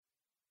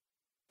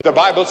The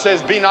Bible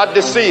says, be not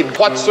deceived.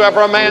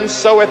 Whatsoever a man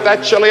soweth,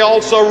 that shall he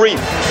also reap.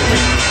 All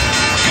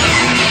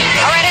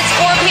right, it's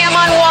 4 p.m.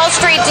 on Wall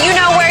Street. Do you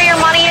know where your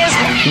money is?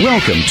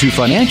 Welcome to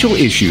Financial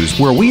Issues,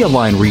 where we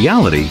align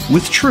reality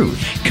with truth.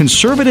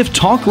 Conservative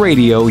talk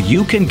radio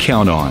you can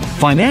count on.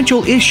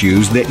 Financial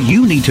issues that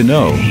you need to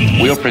know.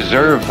 We'll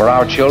preserve for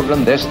our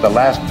children this, the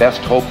last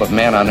best hope of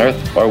man on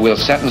earth, or we'll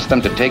sentence them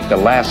to take the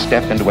last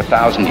step into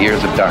 1,000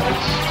 years of darkness.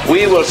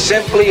 We will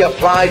simply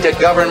apply to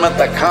government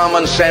the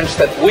common sense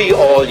that we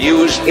all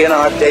use in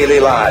our daily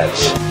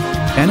lives.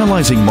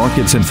 Analyzing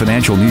markets and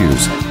financial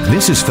news,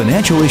 this is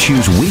Financial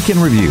Issues Week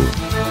in Review.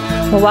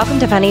 Well, welcome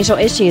to Financial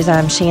Issues.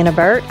 I'm Shanna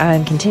Burt.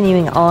 I'm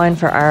continuing on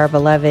for our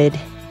beloved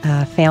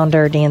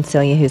founder, Dan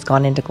Celia, who's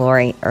gone into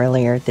glory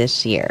earlier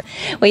this year.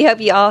 We hope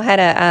you all had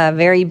a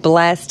very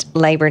blessed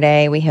Labor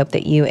Day. We hope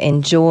that you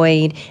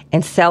enjoyed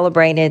and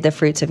celebrated the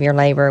fruits of your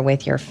labor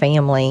with your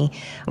family.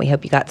 We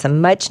hope you got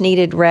some much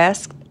needed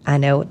rest. I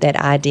know that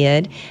I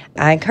did.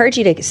 I encourage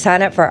you to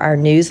sign up for our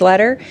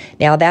newsletter.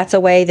 Now, that's a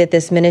way that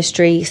this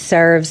ministry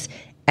serves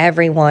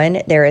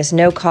everyone. There is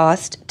no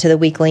cost to the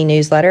weekly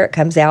newsletter. It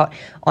comes out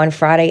on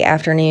Friday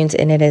afternoons,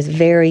 and it is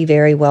very,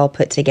 very well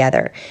put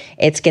together.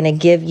 It's going to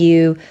give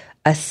you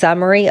a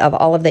summary of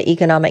all of the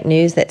economic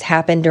news that's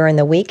happened during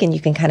the week, and you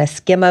can kind of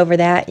skim over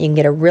that. You can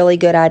get a really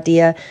good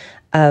idea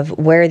of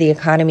where the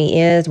economy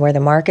is, where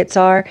the markets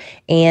are.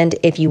 And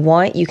if you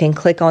want, you can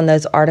click on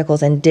those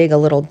articles and dig a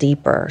little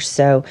deeper.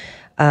 So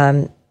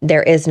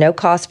there is no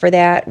cost for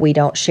that. We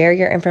don't share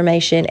your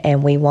information,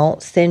 and we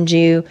won't send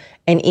you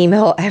an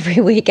email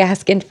every week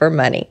asking for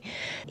money.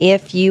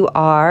 If you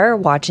are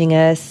watching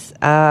us,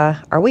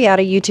 are we out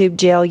of YouTube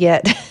jail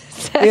yet?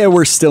 Yeah,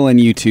 we're still in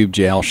YouTube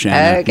jail,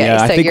 Shanna. Okay, yeah,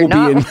 so I think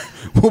you're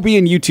we'll be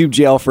in YouTube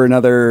jail for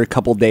another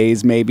couple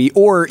days, maybe.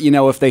 Or,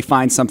 if they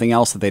find something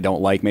else that they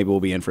don't like, maybe we'll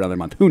be in for another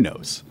month. Who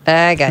knows?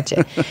 I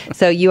gotcha.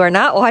 So you are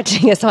not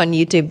watching us on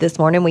YouTube this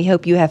morning. We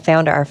hope you have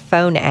found our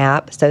phone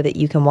app so that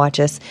you can watch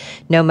us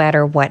no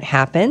matter what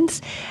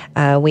happens.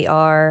 We do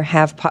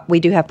have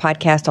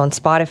podcasts on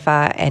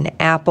Spotify and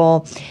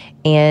Apple.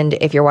 And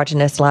if you're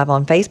watching us live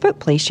on Facebook,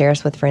 please share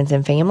us with friends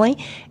and family.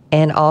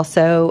 And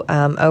also,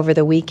 over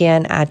the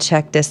weekend, I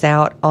checked us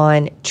out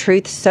on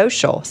Truth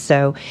Social.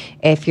 So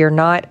if you're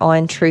not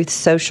on Truth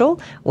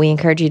Social, we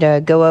encourage you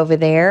to go over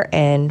there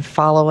and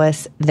follow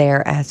us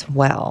there as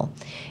well.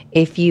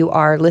 If you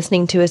are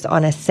listening to us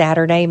on a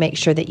Saturday, make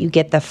sure that you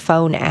get the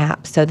phone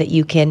app so that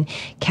you can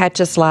catch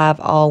us live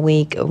all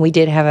week. We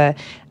did have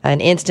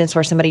an instance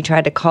where somebody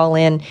tried to call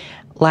in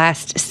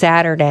last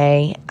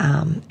Saturday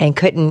and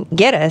couldn't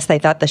get us. They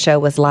thought the show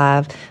was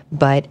live,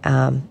 but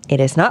it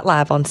is not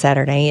live on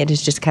Saturday. It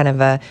is just kind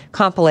of a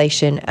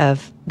compilation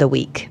of the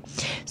week.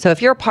 So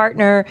if you're a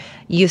partner,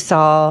 you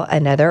saw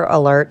another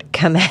alert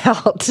come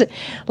out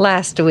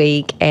last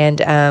week,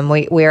 and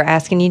we are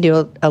asking you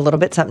to do a little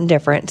bit something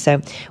different. So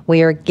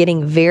we are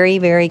getting very,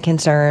 very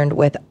concerned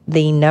with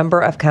the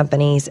number of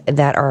companies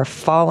that are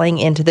falling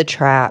into the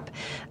trap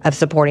of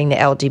supporting the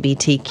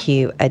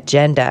LGBTQ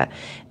agenda.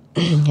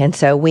 And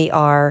so we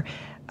are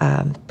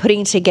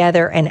putting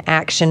together an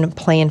action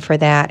plan for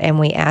that, and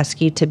we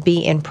ask you to be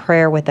in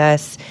prayer with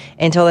us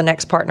until the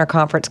next partner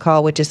conference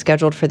call, which is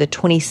scheduled for the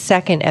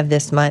 22nd of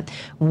this month,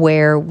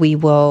 where we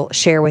will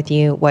share with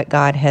you what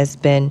God has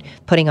been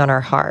putting on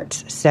our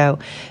hearts. So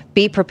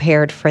be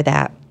prepared for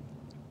that.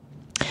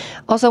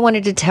 Also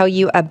wanted to tell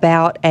you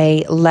about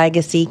a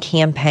legacy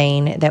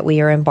campaign that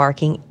we are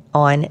embarking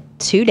on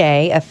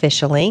today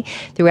officially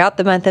throughout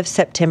the month of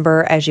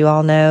September. As you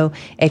all know,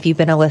 if you've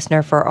been a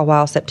listener for a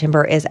while,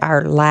 September is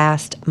our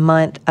last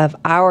month of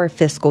our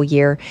fiscal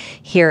year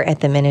here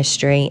at the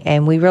ministry.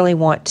 And we really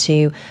want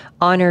to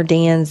honor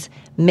Dan's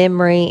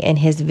memory and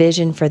his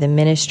vision for the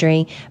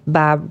ministry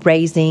by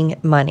raising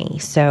money.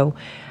 So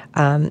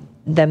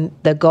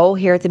the goal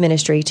here at the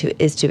ministry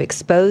is to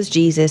expose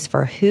Jesus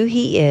for who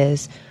he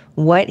is,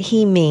 what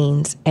he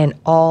means, and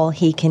all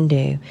he can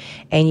do.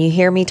 And you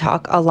hear me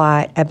talk a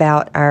lot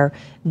about our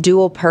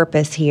dual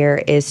purpose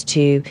here is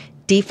to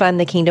defund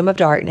the kingdom of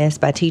darkness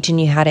by teaching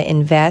you how to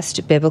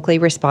invest biblically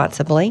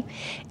responsibly,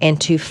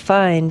 and to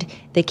fund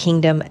the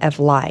kingdom of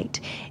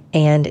light.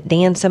 And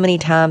Dan so many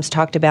times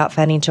talked about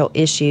financial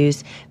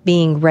issues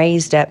being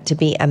raised up to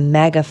be a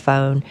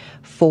megaphone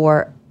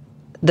for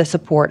the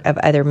support of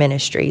other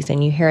ministries.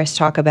 And you hear us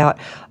talk about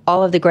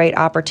all of the great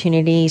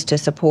opportunities to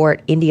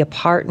support India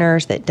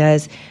Partners that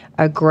does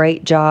a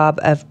great job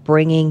of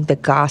bringing the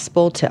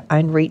gospel to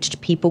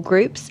unreached people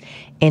groups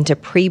and to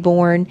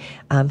preborn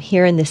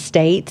here in the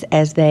States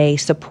as they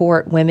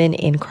support women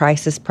in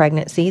crisis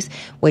pregnancies,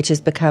 which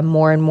has become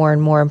more and more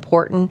and more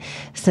important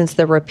since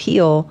the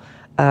repeal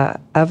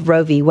of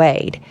Roe v.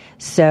 Wade.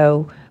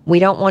 So we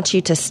don't want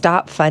you to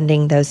stop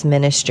funding those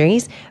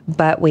ministries,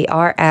 but we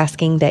are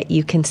asking that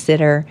you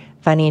consider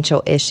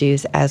financial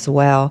issues as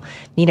well.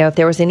 If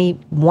there was any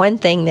one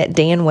thing that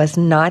Dan was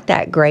not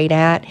that great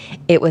at,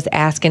 it was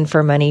asking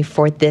for money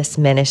for this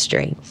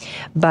ministry.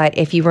 But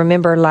if you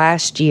remember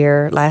last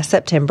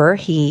September,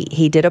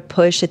 he did a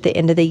push at the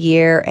end of the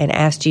year and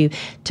asked you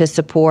to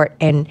support,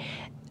 and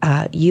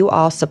you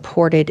all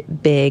supported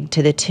big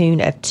to the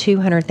tune of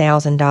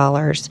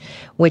 $200,000,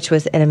 which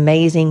was an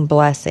amazing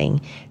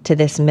blessing to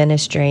this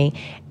ministry.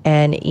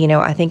 And,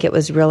 I think it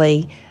was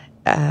really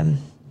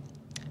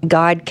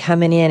God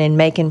coming in and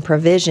making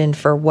provision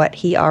for what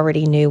he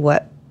already knew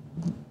what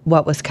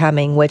was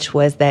coming, which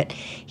was that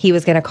he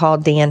was going to call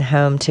Dan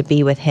home to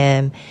be with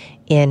him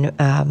in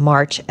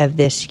March of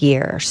this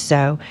year.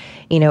 So,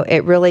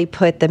 it really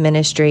put the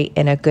ministry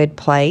in a good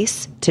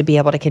place to be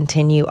able to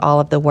continue all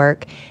of the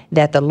work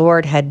that the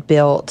Lord had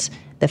built,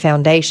 the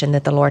foundation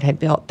that the Lord had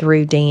built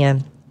through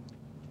Dan.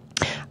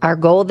 Our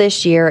goal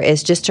this year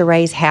is just to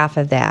raise half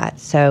of that.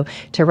 So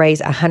to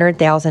raise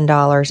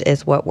 $100,000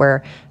 is what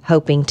we're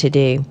hoping to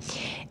do.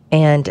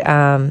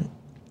 And,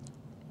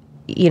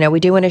 we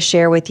do want to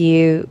share with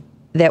you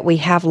that we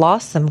have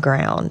lost some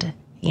ground.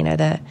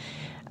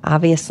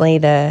 Obviously,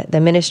 the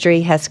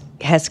ministry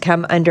has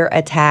come under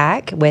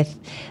attack with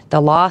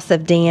the loss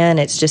of Dan.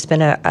 It's just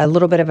been a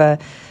little bit of a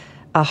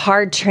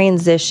hard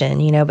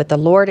transition, but the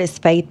Lord is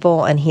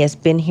faithful, and he has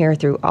been here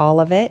through all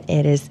of it.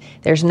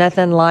 There's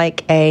nothing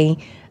like a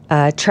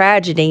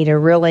tragedy to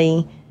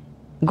really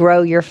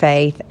grow your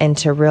faith and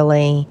to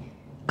really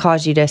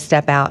cause you to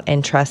step out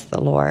and trust the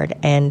Lord.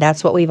 And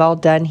that's what we've all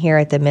done here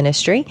at the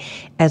ministry.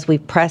 As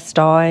we've pressed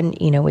on,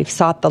 we've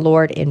sought the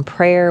Lord in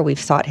prayer. We've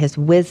sought his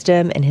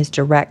wisdom and his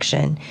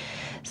direction.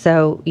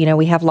 So,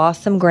 we have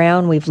lost some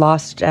ground. We've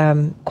lost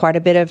quite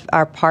a bit of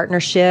our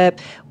partnership.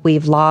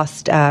 We've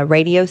lost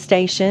radio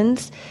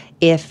stations.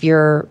 If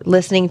you're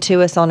listening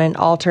to us on an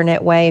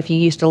alternate way, if you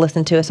used to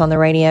listen to us on the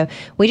radio,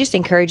 we just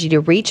encourage you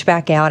to reach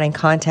back out and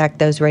contact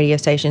those radio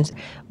stations.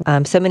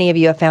 So many of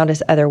you have found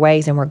us other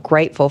ways, and we're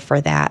grateful for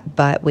that.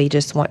 But we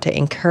just want to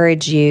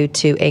encourage you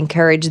to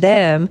encourage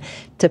them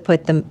to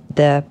put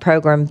the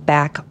program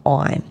back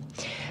on.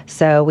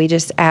 So we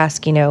just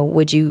ask,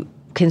 would you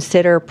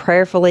consider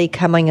prayerfully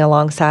coming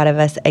alongside of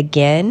us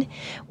again?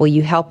 Will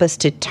you help us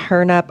to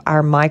turn up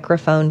our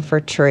microphone for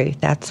truth?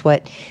 That's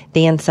what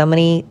Dan so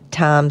many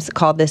times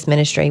called this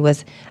ministry,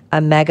 was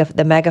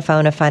the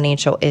megaphone of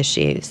financial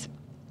issues.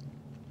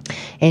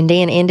 And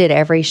Dan ended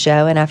every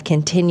show, and I've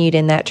continued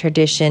in that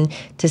tradition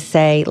to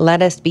say,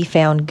 let us be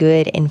found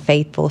good and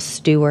faithful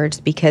stewards,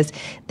 because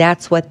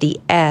that's what the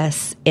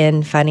S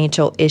in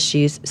Financial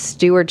Issues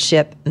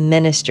Stewardship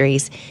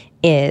Ministries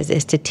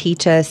is to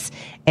teach us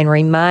and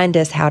remind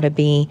us how to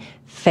be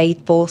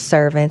faithful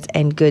servants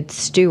and good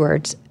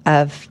stewards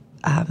of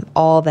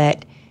all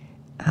that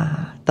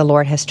the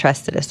Lord has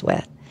trusted us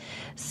with.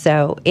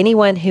 So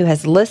anyone who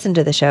has listened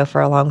to the show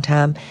for a long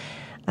time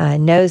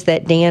knows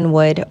that Dan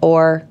would,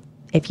 or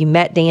if you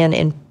met Dan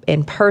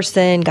in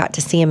person, got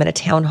to see him at a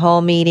town hall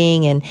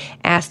meeting and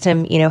asked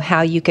him,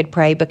 how you could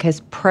pray,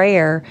 because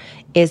prayer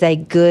is a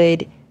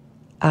good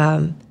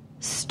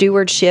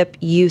stewardship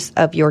use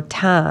of your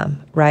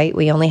time, right?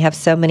 We only have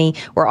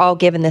we're all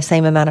given the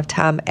same amount of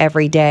time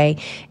every day,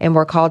 and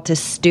we're called to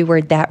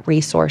steward that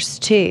resource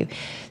too.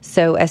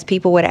 So as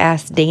people would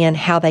ask Dan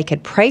how they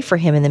could pray for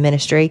him in the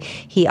ministry,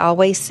 he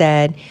always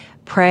said,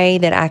 pray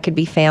that I could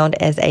be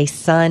found as a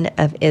son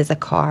of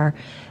Issachar.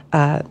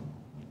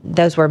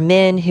 Those were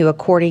men who,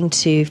 according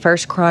to 1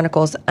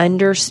 Chronicles,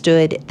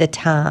 understood the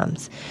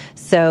times.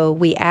 So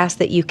we ask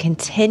that you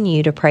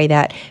continue to pray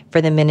that for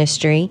the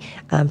ministry,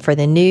 for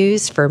the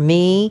news, for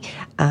me,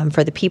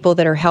 for the people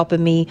that are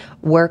helping me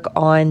work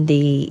on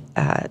the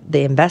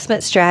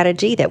investment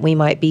strategy, that we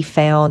might be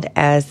found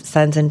as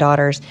sons and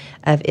daughters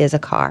of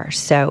Issachar.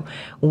 So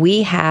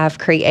we have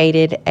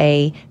created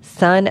a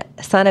Son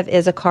of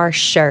Issachar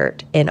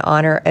shirt in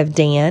honor of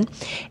Dan.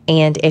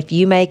 And if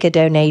you make a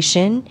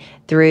donation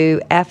through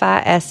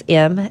FISM.TV,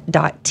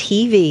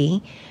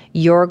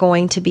 you're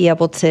going to be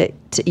able to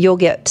you'll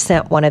get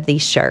sent one of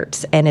these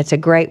shirts, and it's a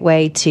great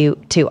way to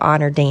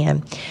honor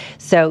Dan.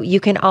 So you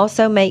can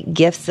also make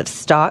gifts of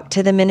stock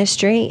to the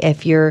ministry.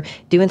 If you're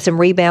doing some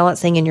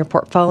rebalancing in your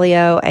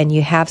portfolio and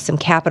you have some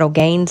capital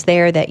gains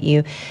there that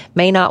you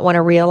may not want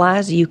to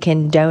realize, you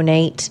can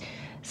donate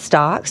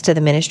stocks to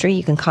the ministry.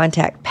 You can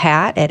contact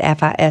Pat at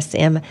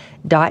FISM.TV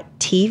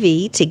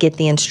to get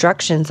the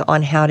instructions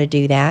on how to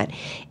do that.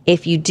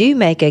 If you do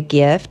make a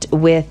gift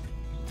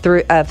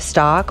of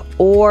stock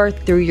or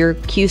through your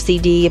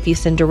QCD, if you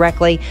send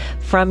directly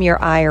from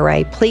your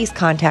IRA, please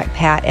contact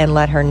Pat and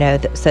let her know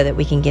so that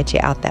we can get you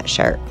out that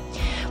shirt.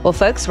 Well,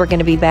 folks, we're going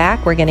to be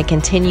back. We're going to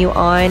continue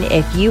on.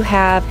 If you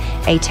have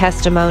a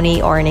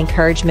testimony or an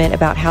encouragement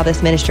about how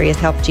this ministry has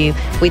helped you,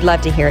 we'd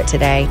love to hear it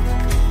today.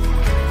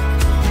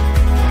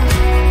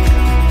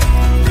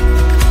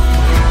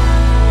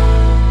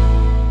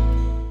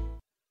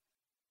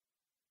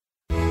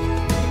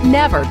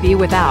 Never be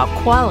without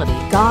quality,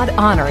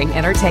 God-honoring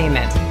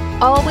entertainment.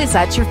 Always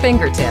at your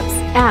fingertips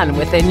and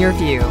within your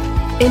view.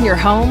 In your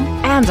home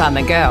and on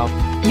the go.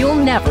 You'll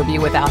never be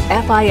without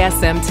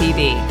FISM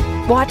TV.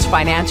 Watch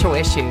Financial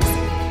Issues.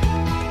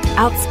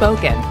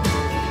 Outspoken.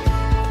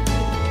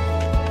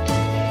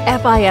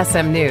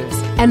 FISM News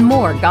and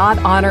more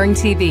God-honoring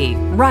TV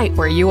right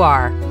where you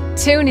are.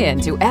 Tune in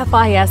to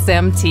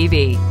FISM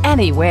TV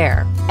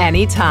anywhere,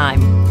 anytime.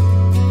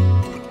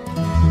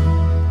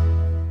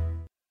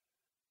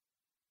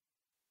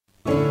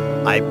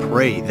 I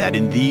pray that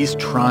in these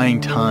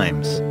trying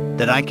times,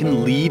 that I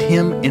can lead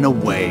him in a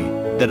way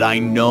that I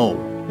know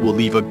will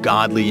leave a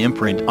godly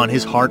imprint on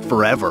his heart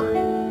forever.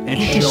 And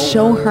to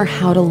show her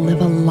how to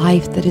live a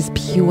life that is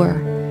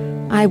pure.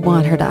 I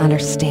want her to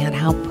understand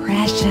how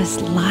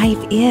precious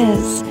life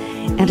is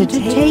and to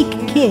take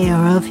care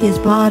of his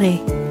body.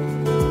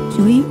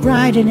 To eat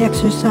right and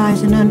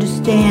exercise and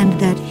understand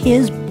that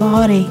his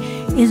body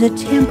is a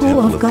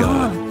temple of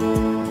God.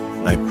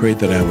 I pray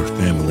that our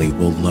family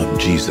will love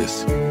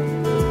Jesus,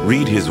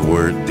 read his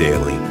word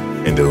daily,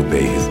 and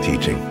obey his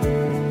teaching.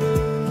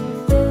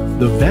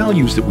 The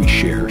values that we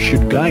share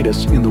should guide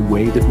us in the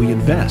way that we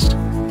invest.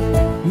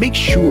 Make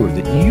sure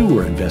that you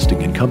are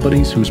investing in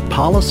companies whose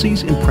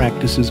policies and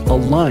practices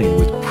align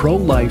with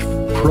pro-life,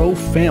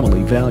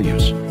 pro-family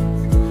values.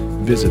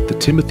 Visit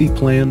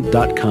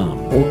thetimothyplan.com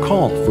or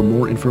call for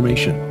more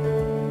information.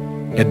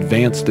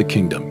 Advance the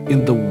kingdom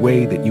in the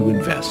way that you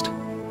invest.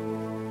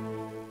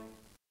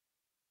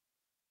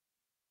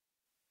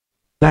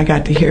 I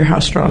got to hear how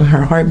strong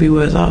her heartbeat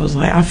was. I was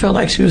like, I felt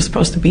like she was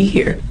supposed to be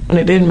here. And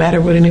it didn't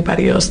matter what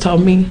anybody else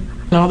told me.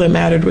 And all that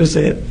mattered was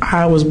that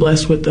I was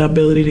blessed with the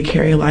ability to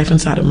carry a life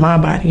inside of my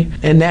body.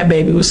 And that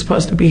baby was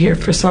supposed to be here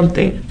for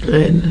something.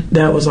 And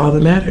that was all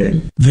that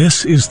mattered.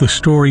 This is the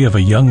story of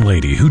a young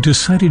lady who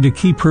decided to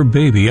keep her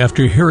baby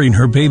after hearing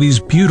her baby's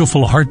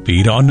beautiful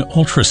heartbeat on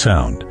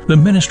ultrasound. The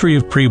Ministry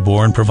of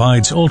Preborn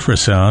provides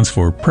ultrasounds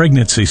for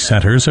pregnancy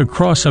centers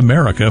across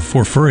America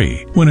for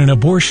free. When an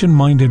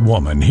abortion-minded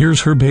woman hears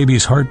her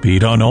baby's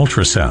heartbeat on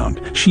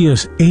ultrasound, she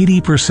is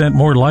 80%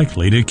 more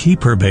likely to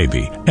keep her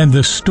baby. And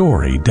the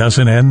story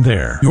doesn't end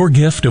there. Your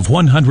gift of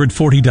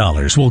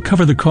 $140 will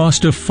cover the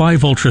cost of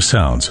 5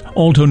 ultrasounds.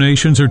 All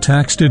donations are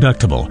tax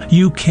deductible.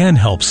 You can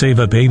help save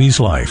a baby's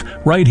life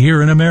right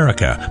here in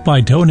America by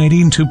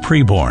donating to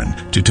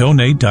Preborn. To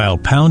donate, dial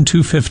pound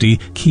 250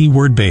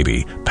 keyword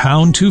baby,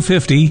 pound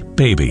 250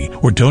 baby,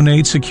 or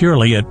donate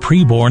securely at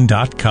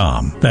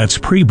preborn.com. That's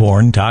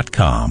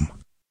preborn.com.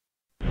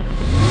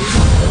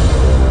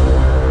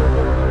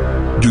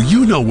 Do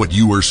you know what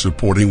you are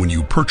supporting when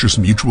you purchase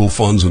mutual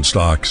funds and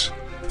stocks?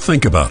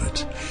 Think about it.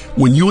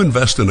 When you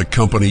invest in a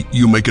company,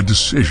 you make a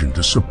decision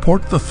to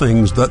support the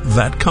things that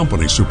that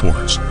company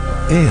supports.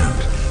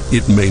 And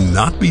it may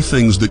not be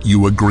things that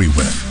you agree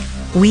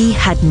with. We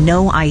had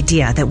no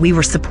idea that we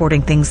were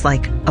supporting things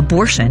like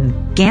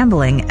abortion,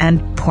 gambling,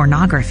 and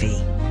pornography.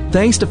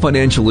 Thanks to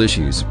Financial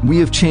Issues, we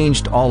have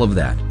changed all of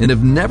that and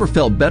have never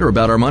felt better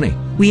about our money.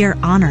 We are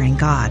honoring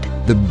God.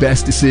 The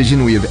best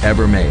decision we have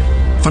ever made.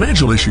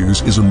 Financial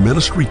Issues is a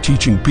ministry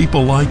teaching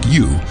people like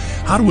you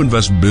how to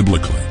invest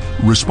biblically,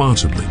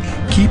 responsibly,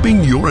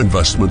 keeping your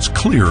investments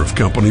clear of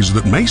companies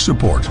that may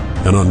support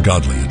an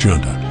ungodly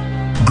agenda.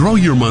 Grow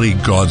your money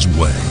God's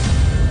way.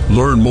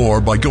 Learn more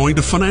by going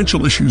to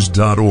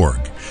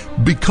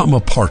financialissues.org. Become a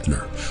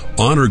partner.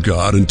 Honor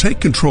God and take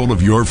control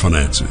of your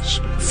finances.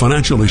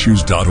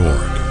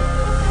 financialissues.org.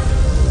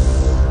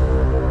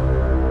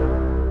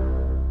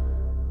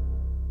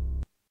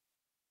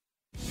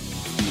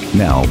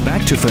 Now,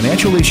 back to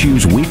Financial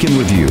Issues Week in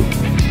Review.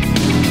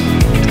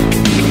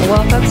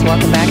 Well, folks,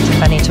 welcome back to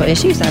Financial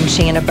Issues. I'm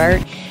Shanna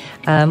Burt.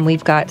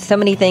 We've got so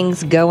many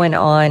things going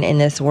on in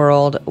this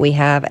world. We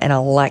have an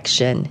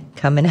election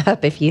coming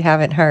up, if you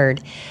haven't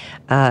heard.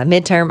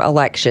 Midterm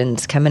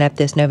elections coming up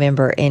this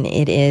November, and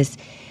it is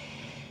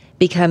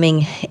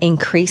becoming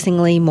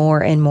increasingly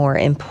more and more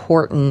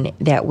important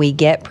that we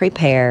get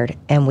prepared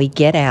and we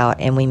get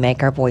out and we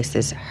make our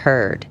voices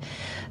heard.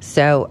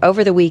 So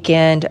over the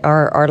weekend,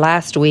 or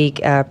last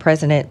week,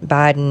 President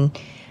Biden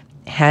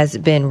has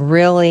been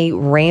really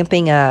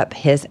ramping up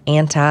his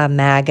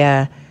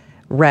anti-MAGA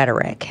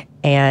rhetoric.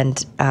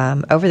 And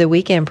over the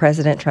weekend,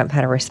 President Trump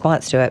had a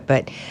response to it.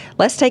 But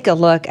let's take a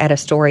look at a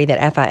story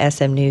that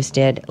FISM News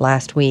did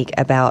last week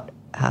about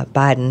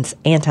Biden's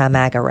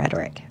anti-MAGA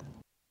rhetoric.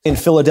 In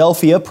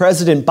Philadelphia,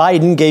 President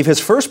Biden gave his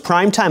first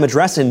primetime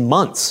address in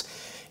months.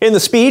 In the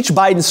speech,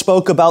 Biden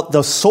spoke about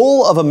the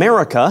soul of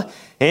America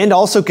and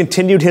also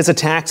continued his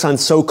attacks on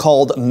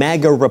so-called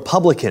MAGA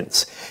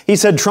Republicans. He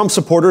said Trump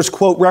supporters,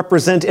 quote,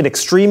 represent an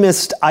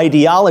extremist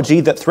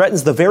ideology that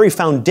threatens the very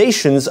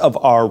foundations of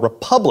our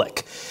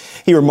republic.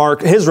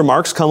 His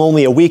remarks come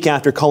only a week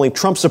after calling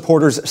Trump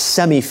supporters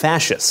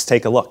semi-fascists.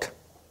 Take a look.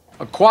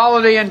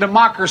 Equality and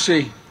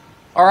democracy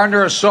are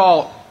under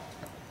assault.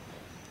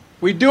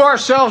 We do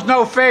ourselves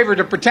no favor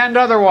to pretend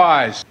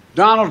otherwise.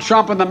 Donald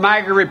Trump and the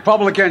MAGA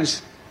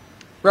Republicans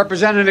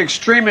represent an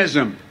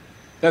extremism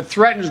that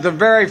threatens the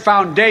very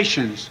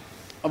foundations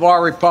of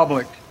our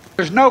republic.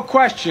 There's no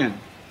question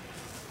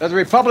that the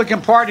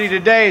Republican Party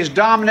today is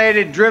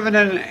dominated, driven,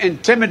 and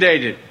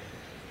intimidated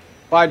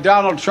by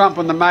Donald Trump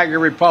and the MAGA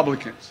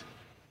Republicans.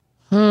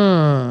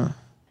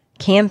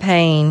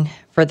 Campaign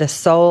for the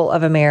soul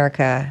of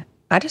America.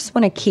 I just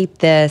want to keep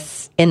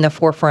this in the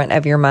forefront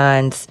of your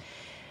minds.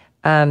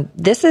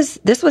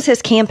 This was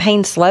his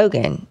campaign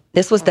slogan.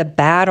 This was the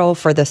battle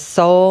for the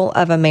soul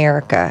of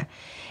America.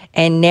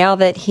 And now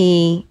that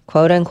he,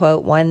 quote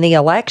unquote, won the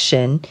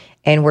election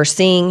and we're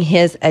seeing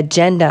his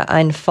agenda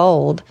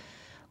unfold,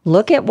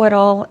 look at what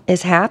all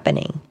is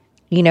happening.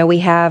 You know, we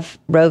have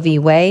Roe v.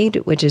 Wade,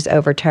 which is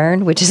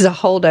overturned, which is a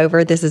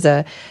holdover. This is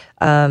a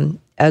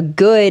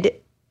good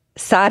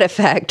side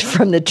effect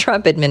from the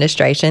Trump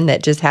administration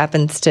that just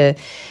happens to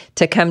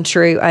come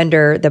true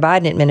under the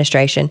Biden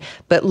administration.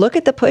 But look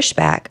at the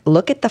pushback.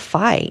 Look at the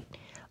fight.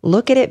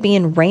 Look at it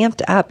being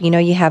ramped up. You know,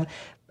 you have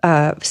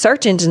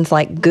search engines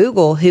like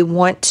Google who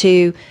want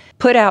to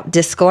put out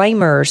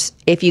disclaimers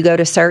if you go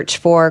to search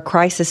for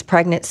crisis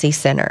pregnancy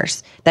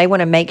centers. They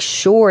want to make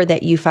sure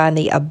that you find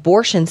the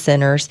abortion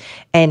centers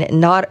and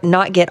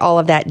not get all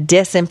of that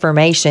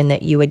disinformation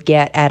that you would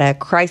get at a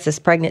crisis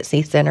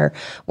pregnancy center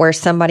where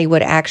somebody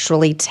would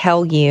actually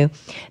tell you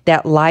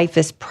that life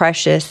is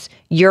precious,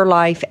 your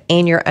life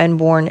and your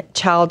unborn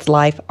child's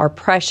life are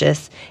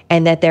precious,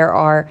 and that there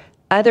are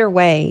other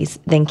ways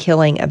than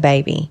killing a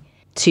baby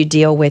to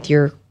deal with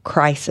your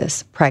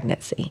crisis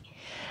pregnancy.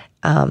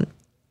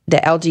 The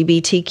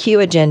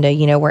LGBTQ agenda,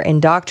 you know, we're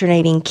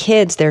indoctrinating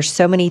kids. There's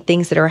so many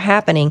things that are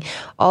happening.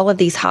 All of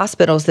these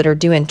hospitals that are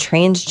doing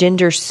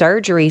transgender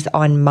surgeries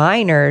on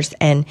minors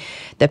and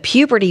the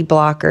puberty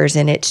blockers.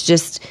 And it's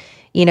just,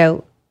 you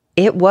know,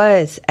 it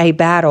was a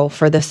battle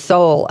for the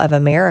soul of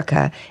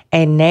America.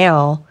 And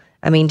now,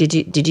 I mean,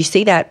 did you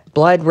see that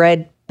blood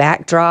red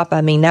backdrop?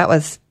 I mean, that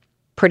was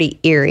pretty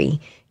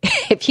eerie,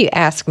 if you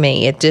ask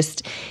me. It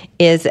just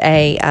is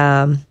it's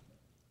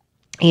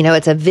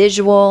a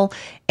visual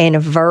and a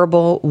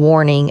verbal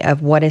warning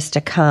of what is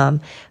to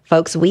come.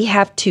 Folks, we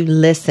have to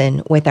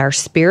listen with our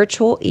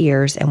spiritual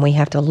ears and we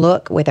have to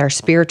look with our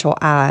spiritual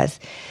eyes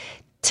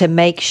to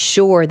make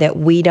sure that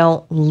we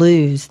don't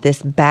lose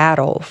this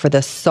battle for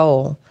the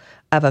soul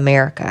of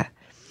America.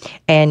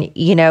 And,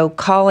 you know,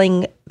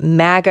 calling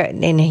MAGA,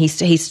 and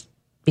he's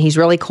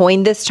really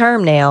coined this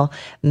term now,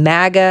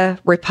 MAGA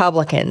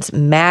Republicans,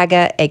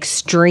 MAGA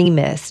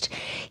extremists.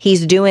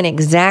 He's doing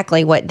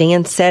exactly what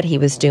Dan said he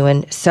was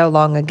doing so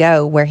long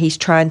ago, where he's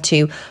trying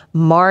to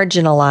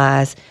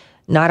marginalize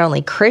not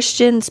only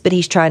Christians, but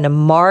he's trying to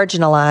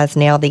marginalize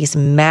now these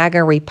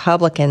MAGA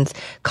Republicans,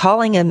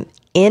 calling them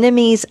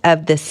enemies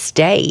of the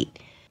state.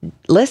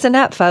 Listen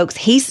up, folks.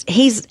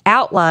 He's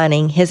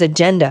outlining his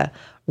agenda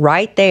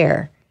right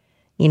there.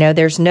 You know,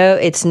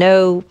 it's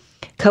no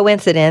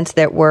coincidence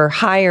that we're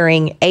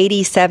hiring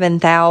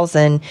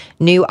 87,000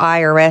 new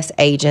IRS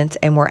agents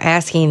and we're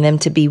asking them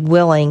to be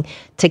willing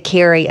to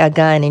carry a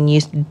gun and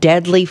use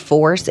deadly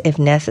force if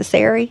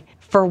necessary.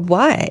 For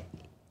what?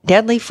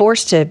 Deadly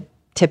force to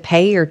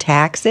pay your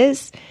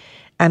taxes?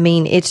 I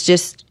mean, it's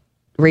just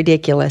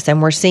ridiculous.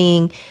 And we're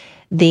seeing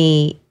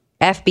the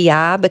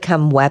FBI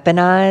become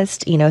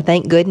weaponized. You know,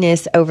 thank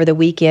goodness over the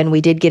weekend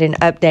we did get an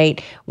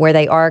update where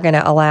they are going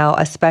to allow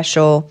a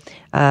special,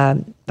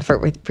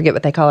 forget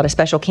what they call it, a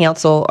special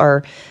counsel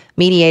or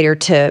mediator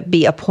to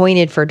be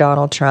appointed for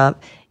Donald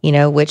Trump, you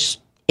know, which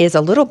is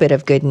a little bit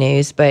of good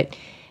news. But,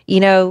 you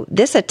know,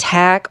 this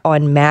attack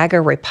on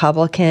MAGA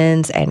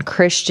Republicans and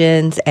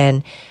Christians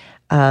and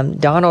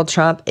Donald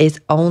Trump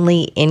is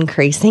only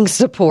increasing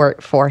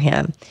support for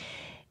him.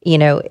 You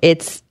know,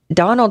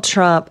 Donald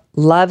Trump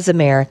loves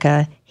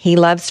America. He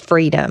loves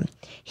freedom.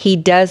 He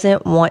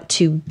doesn't want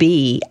to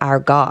be our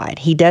God.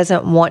 He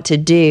doesn't want to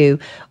do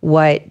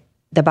what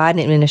the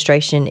Biden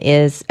administration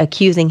is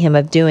accusing him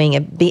of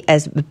doing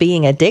as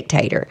being a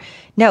dictator.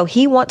 No,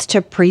 he wants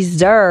to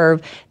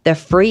preserve the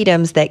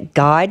freedoms that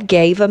God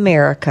gave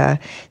America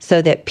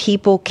so that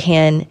people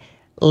can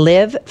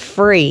live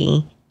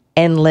free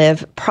and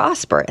live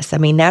prosperous. I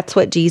mean, that's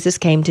what Jesus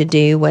came to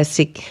do, was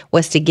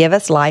to give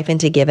us life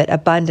and to give it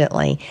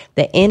abundantly.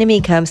 The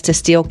enemy comes to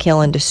steal, kill,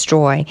 and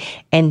destroy.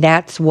 And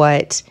that's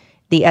what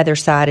the other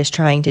side is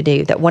trying to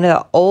do. That one of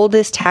the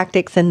oldest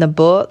tactics in the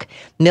book,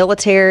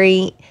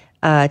 military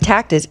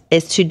tactics,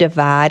 is to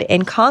divide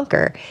and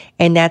conquer.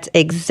 And that's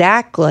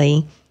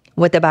exactly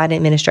what the Biden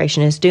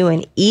administration is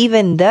doing,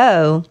 even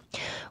though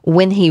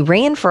when he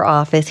ran for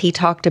office, he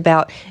talked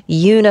about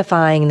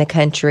unifying the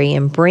country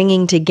and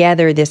bringing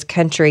together this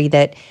country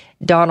that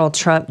Donald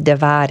Trump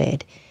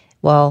divided.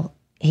 Well,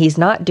 he's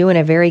not doing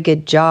a very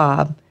good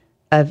job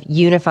of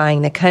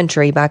unifying the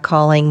country by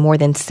calling more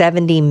than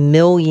 70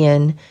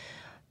 million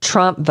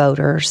Trump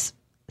voters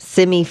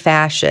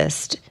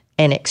semi-fascist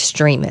and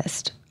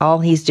extremist. All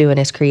he's doing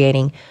is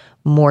creating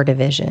more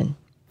division.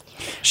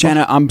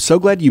 Shanna, I'm so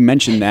glad you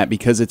mentioned that,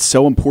 because it's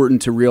so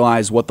important to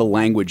realize what the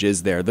language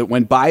is there. That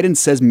when Biden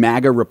says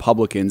MAGA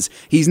Republicans,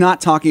 he's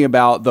not talking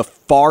about the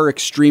far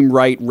extreme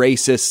right,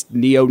 racist,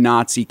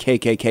 neo-Nazi,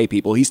 KKK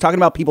people. He's talking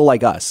about people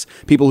like us,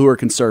 people who are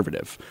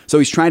conservative. So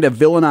he's trying to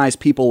villainize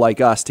people like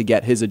us to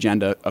get his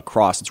agenda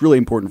across. It's really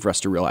important for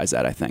us to realize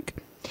that, I think.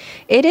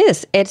 It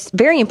is. It's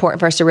very important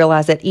for us to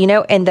realize that, you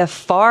know, and the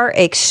far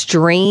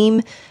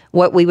extreme,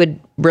 what we would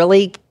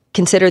really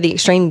consider the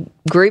extreme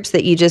groups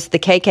that the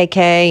KKK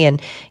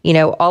and, you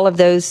know, all of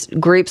those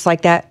groups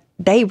like that,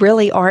 they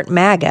really aren't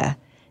MAGA.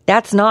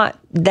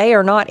 They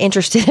are not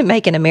interested in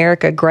making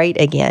America great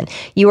again.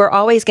 You are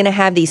always going to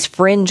have these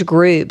fringe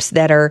groups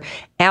that are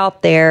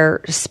out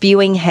there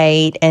spewing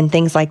hate and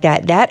things like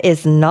that. That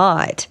is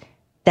not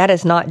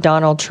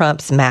Donald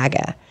Trump's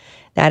MAGA.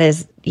 That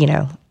is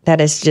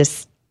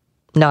just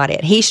not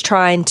it. He's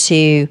trying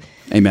to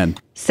Amen.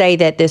 say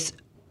that this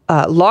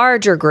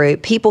larger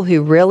group, people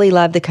who really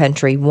love the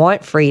country,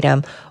 want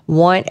freedom,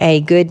 want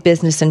a good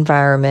business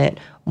environment,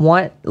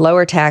 want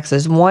lower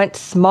taxes, want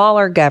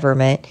smaller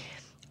government,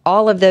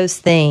 all of those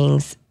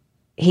things,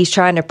 he's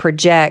trying to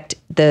project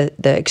the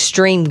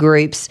extreme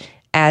groups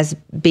as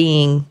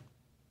being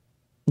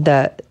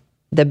the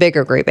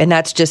bigger group. And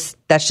that's just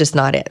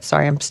not it.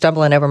 Sorry, I'm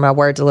stumbling over my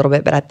words a little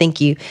bit, but I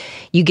think you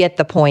get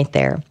the point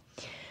there.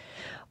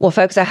 Well,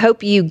 folks, I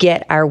hope you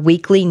get our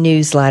weekly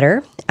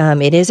newsletter.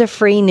 It is a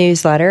free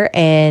newsletter,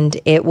 and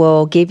it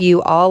will give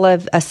you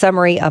a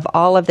summary of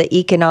all of the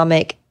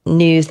economic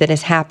news that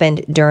has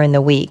happened during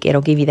the week.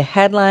 It'll give you the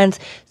headlines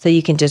so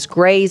you can just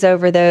graze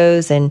over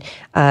those and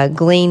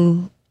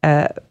glean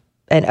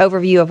an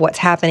overview of what's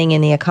happening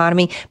in the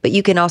economy, but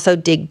you can also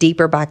dig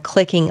deeper by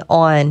clicking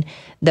on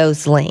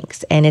those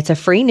links. And it's a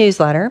free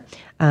newsletter.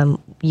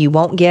 You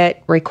won't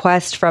get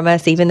requests from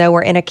us, even though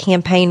we're in a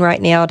campaign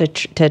right now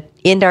to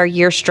end our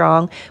year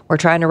strong. We're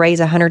trying to raise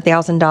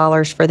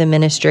 $100,000 for the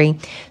ministry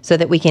so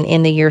that we can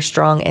end the year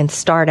strong and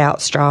start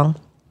out strong.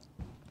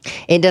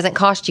 It doesn't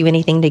cost you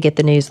anything to get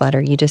the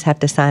newsletter. You just have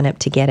to sign up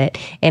to get it.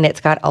 And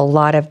it's got a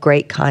lot of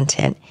great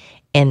content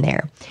in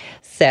there.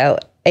 So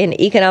in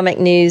economic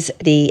news,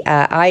 the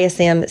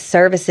ISM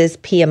Services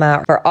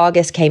PMI for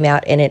August came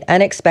out, and it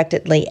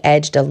unexpectedly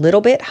edged a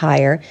little bit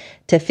higher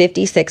to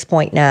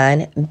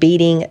 56.9,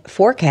 beating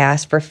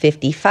forecast for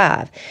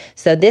 55.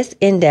 So this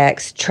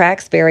index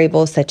tracks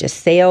variables such as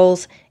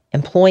sales,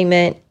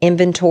 employment,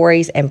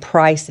 inventories, and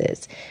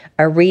prices.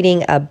 A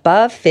reading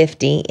above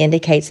 50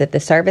 indicates that the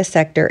service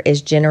sector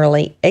is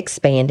generally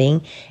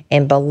expanding,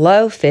 and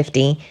below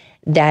 50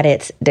 that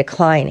it's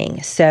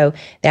declining. So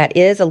that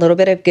is a little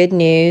bit of good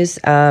news.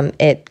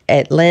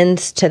 It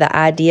lends to the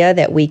idea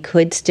that we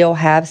could still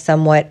have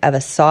somewhat of a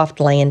soft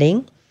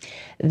landing.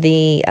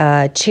 The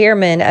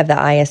chairman of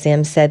the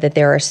ISM said that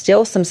there are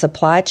still some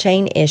supply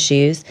chain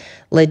issues,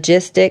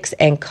 logistics,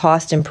 and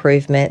cost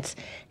improvements.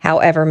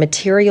 However,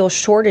 material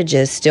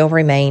shortages still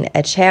remain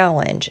a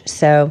challenge.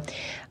 So,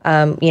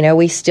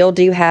 we still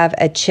do have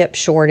a chip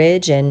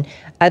shortage and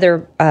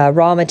other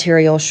raw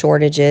material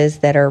shortages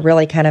that are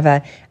really kind of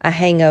a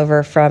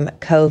hangover from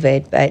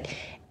COVID. But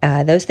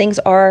those things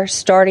are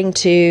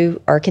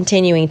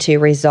continuing to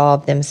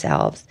resolve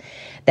themselves.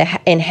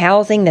 In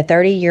housing, the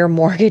 30-year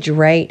mortgage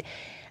rate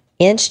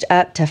inched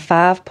up to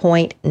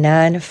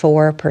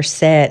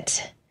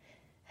 5.94%,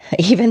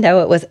 even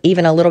though it was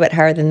even a little bit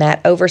higher than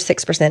that, over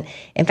 6%,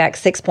 in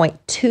fact,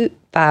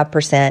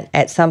 6.25%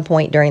 at some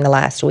point during the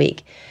last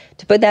week.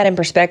 To put that in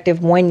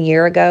perspective, 1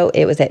 year ago,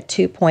 it was at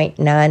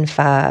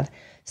 2.95.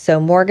 So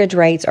mortgage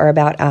rates are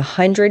about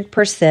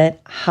 100%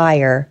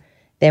 higher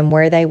than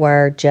where they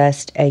were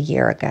just a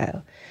year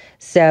ago.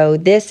 So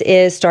this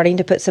is starting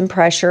to put some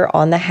pressure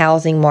on the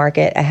housing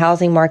market, a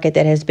housing market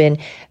that has been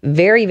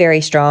very,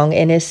 very strong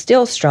and is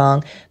still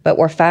strong, but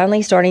we're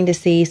finally starting to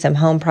see some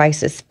home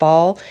prices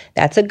fall.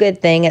 That's a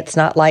good thing. It's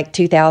not like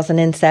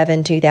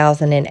 2007,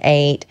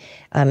 2008.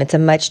 It's a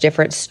much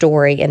different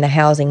story in the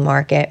housing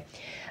market.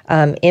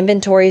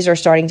 Inventories are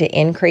starting to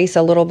increase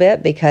a little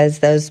bit because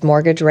those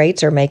mortgage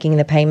rates are making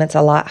the payments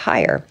a lot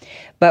higher.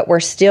 But we're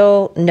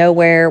still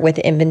nowhere with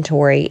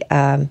inventory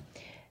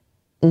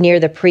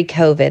near the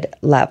pre-COVID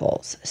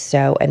levels.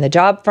 So, in the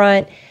job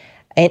front,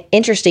 an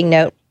interesting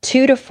note,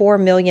 2 to 4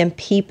 million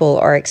people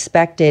are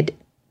expected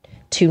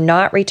to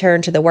not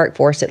return to the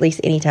workforce, at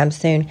least anytime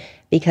soon,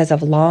 because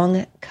of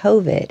long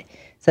COVID.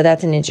 So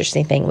that's an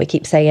interesting thing. We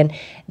keep saying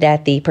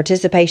that the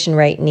participation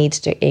rate needs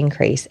to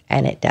increase,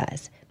 and it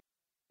does.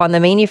 On the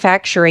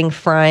manufacturing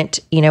front,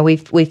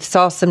 we've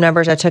saw some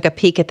numbers. I took a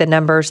peek at the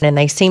numbers, and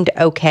they seemed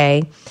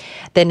okay.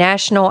 The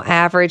national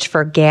average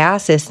for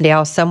gas is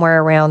now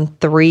somewhere around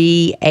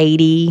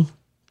 380,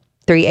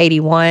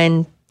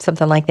 381,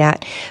 something like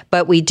that.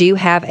 But we do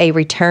have a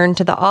return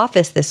to the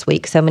office this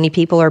week. So many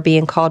people are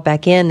being called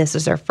back in. This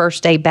is their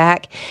first day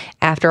back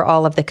after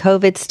all of the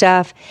COVID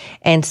stuff.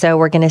 And so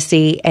we're going to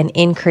see an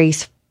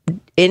increased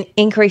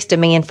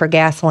demand for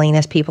gasoline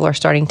as people are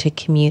starting to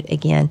commute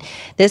again.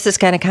 This is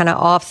going to kind of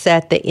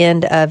offset the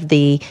end of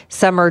the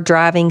summer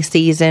driving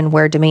season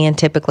where demand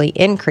typically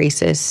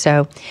increases.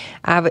 So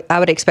I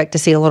would expect to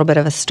see a little bit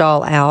of a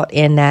stall out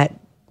in that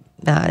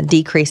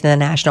decrease in the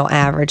national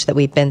average that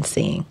we've been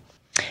seeing.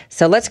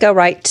 So let's go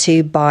right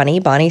to Bonnie.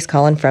 Bonnie's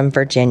calling from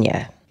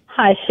Virginia.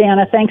 Hi,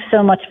 Shanna. Thanks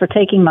so much for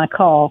taking my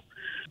call.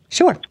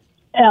 Sure.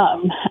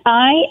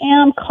 I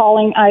am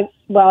calling. I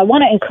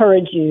want to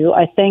encourage you.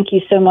 I thank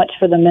you so much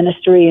for the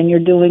ministry, and you're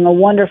doing a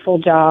wonderful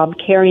job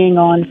carrying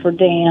on for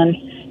Dan.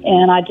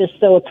 And I just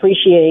so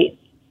appreciate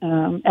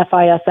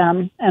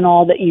FISM and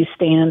all that you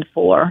stand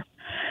for.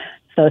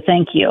 So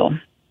thank you.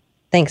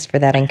 Thanks for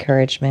that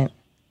encouragement.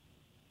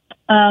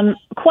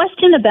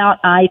 Question about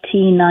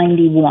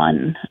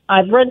IT-91.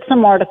 I've read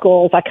some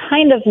articles. I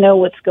kind of know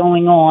what's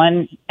going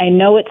on. I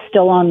know it's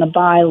still on the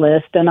buy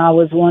list, and I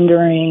was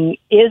wondering,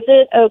 is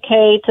it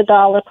okay to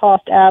dollar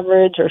cost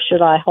average, or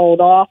should I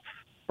hold off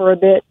for a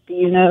bit. Do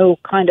you know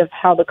kind of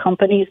how the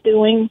company's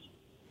doing?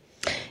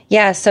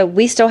 Yeah, so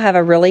we still have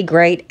a really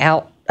great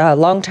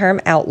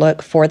long-term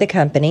outlook for the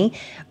company,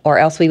 or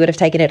else we would have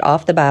taken it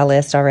off the buy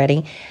list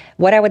already.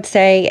 What I would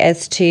say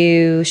as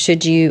to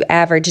should you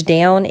average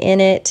down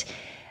in it,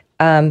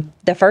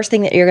 the first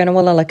thing that you're going to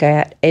want to look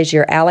at is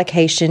your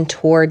allocation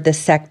toward the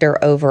sector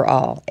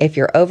overall. If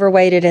you're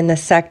overweighted in the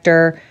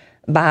sector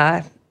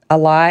by a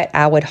lot,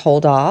 I would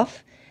hold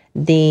off.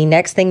 The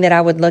next thing that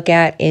I would look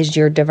at is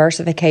your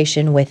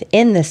diversification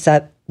within the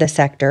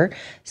sector.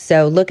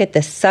 So look at the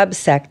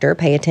subsector,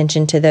 pay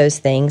attention to those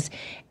things.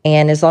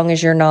 And as long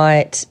as you're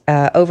not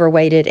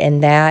overweighted in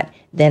that,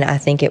 then I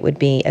think it would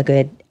be a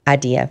good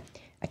idea.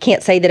 I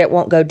can't say that it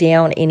won't go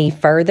down any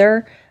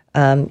further.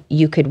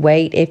 You could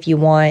wait if you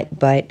want,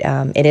 but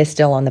it is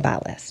still on the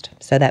buy list.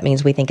 So that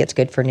means we think it's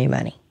good for new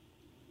money.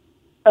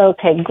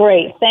 Okay,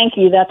 great. Thank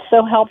you. That's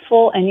so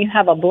helpful, and you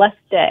have a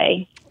blessed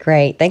day.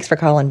 Great. Thanks for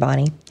calling,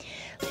 Bonnie.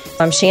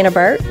 I'm Shanna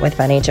Burt with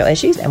Financial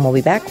Issues, and we'll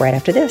be back right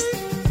after this.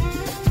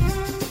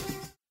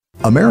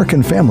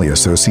 American Family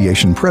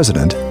Association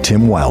President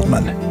Tim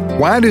Wildman.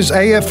 Why does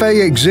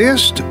AFA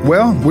exist?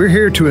 Well, we're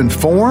here to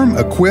inform,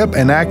 equip,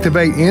 and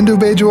activate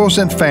individuals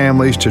and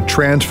families to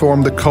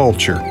transform the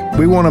culture.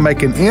 We want to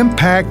make an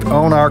impact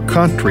on our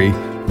country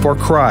for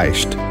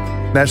Christ.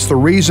 That's the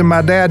reason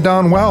my dad,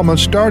 Don Wildman,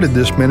 started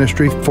this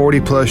ministry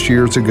 40-plus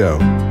years ago.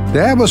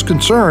 Dad was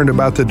concerned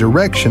about the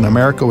direction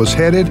America was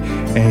headed,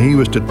 and he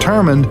was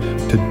determined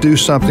to do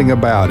something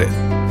about it.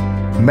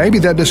 Maybe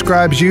that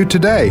describes you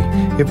today.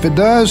 If it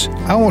does,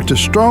 I want to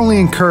strongly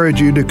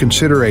encourage you to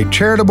consider a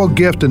charitable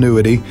gift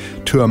annuity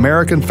to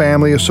American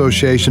Family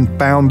Association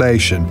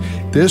Foundation.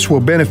 This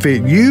will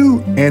benefit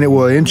you, and it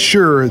will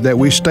ensure that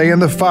we stay in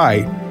the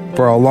fight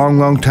for a long,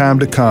 long time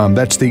to come.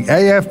 That's the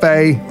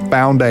AFA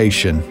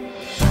Foundation.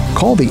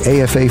 Call the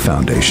AFA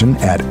Foundation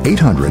at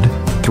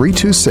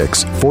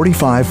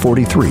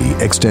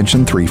 800-326-4543,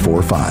 extension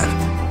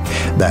 345.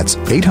 That's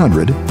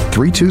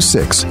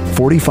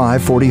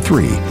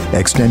 800-326-4543,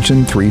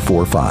 extension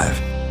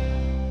 345.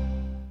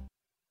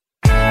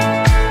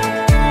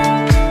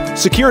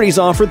 Securities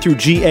offered through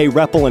G.A.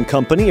 Reppel &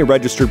 Company, a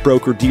registered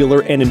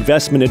broker-dealer and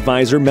investment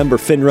advisor, member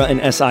FINRA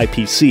and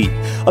SIPC.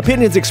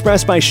 Opinions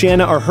expressed by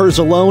Shanna are hers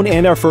alone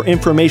and are for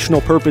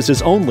informational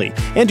purposes only,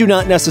 and do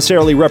not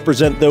necessarily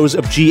represent those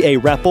of G.A.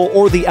 Reppel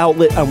or the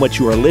outlet on which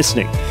you are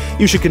listening.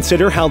 You should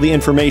consider how the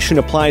information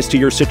applies to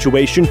your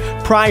situation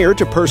prior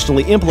to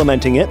personally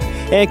implementing it,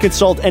 and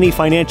consult any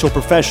financial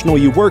professional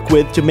you work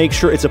with to make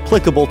sure it's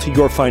applicable to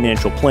your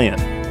financial plan.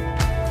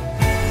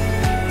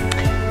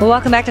 Well,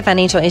 welcome back to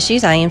Financial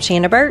Issues. I am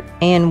Shanna Burt,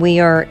 and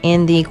we are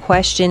in the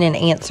question and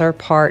answer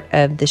part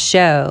of the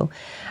show.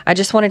 I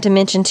just wanted to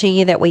mention to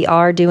you that we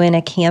are doing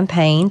a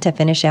campaign to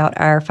finish out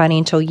our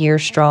financial year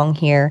strong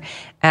here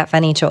at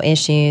Financial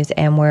Issues,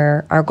 and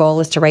our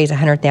goal is to raise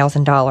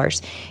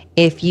 $100,000.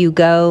 If you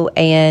go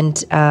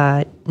and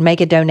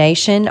make a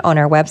donation on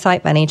our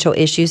website,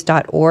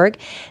 financialissues.org,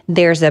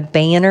 there's a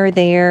banner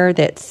there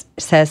that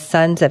says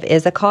Sons of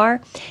Issachar.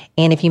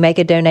 And if you make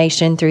a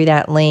donation through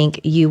that link,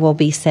 you will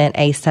be sent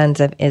a Sons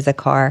of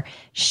Issachar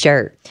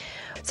shirt.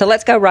 So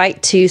let's go right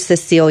to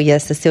Cecilia.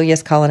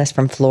 Cecilia's calling us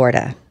from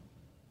Florida.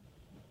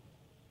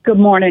 Good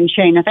morning,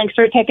 Shana. Thanks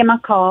for taking my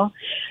call.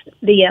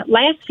 The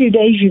last few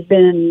days you've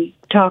been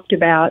talked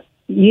about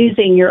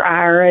using your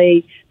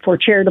IRA for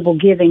charitable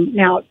giving.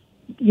 Now,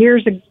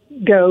 a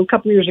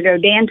couple years ago,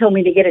 Dan told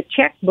me to get a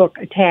checkbook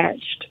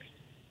attached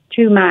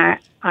to my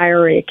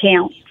IRA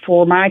account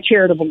for my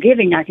charitable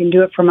giving. I can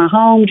do it from my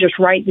home, just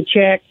write the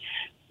check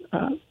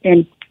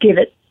and give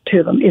it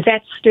to them. Is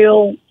that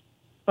still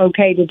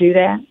okay to do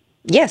that?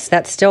 Yes,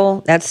 that's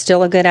still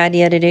a good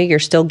idea to do. You're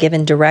still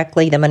given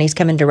directly. The money's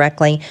coming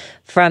directly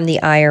from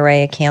the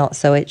IRA account,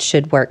 so it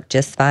should work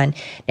just fine.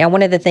 Now,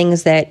 one of the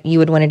things that you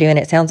would want to do, and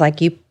it sounds like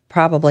you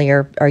probably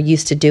are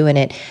used to doing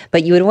it,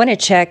 but you would want to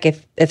check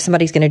if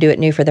somebody's going to do it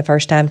new for the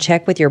first time,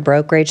 check with your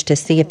brokerage to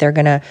see if they're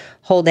going to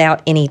hold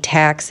out any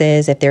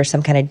taxes, if there's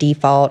some kind of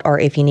default, or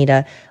if you need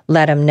to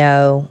let them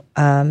know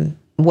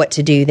what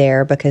to do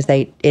there, because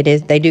they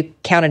do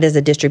count it as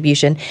a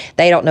distribution.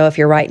 They don't know if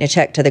you're writing a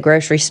check to the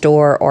grocery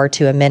store or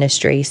to a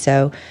ministry,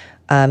 so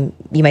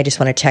you may just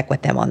want to check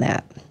with them on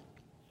that.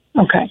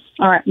 Okay.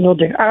 All right, we'll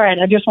do. All right,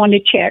 I just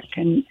wanted to check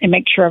and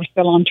make sure I'm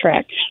still on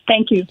track.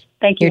 Thank you.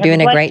 You're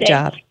doing a great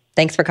job.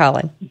 Thanks for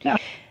calling. No.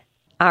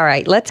 All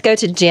right, let's go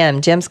to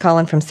Jim. Jim's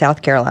calling from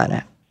South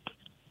Carolina.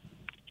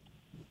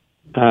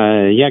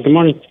 Good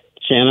morning,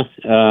 Shanna.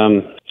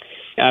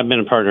 I've been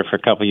a partner for a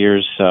couple of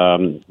years,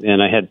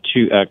 and I had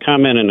a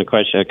comment and a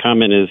question. A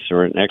comment is,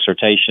 or an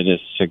exhortation is,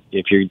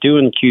 if you're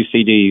doing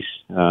QCDs,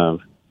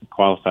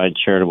 qualified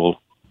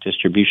charitable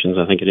distributions,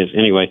 I think it is.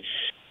 Anyway,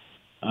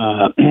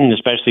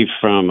 especially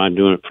I'm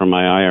doing it from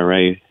my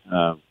IRA,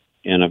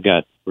 and I've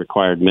got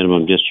required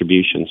minimum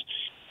distributions.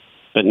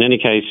 But in any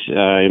case,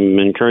 I'm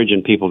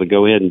encouraging people to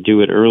go ahead and do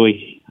it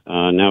early.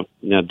 Now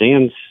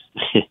Dan's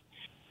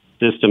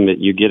system, that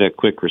you get a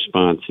quick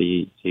response.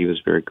 He was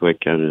very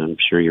quick, and I'm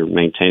sure you're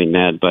maintaining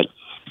that. But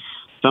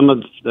some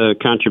of the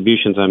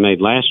contributions I made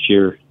last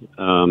year,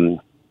 I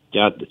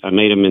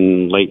made them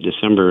in late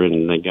December,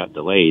 and they got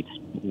delayed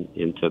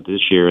into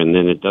this year, and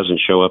then it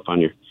doesn't show up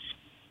on your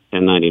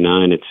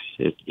 1099.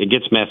 It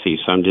gets messy,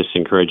 so I'm just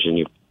encouraging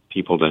you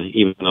people to,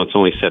 even though it's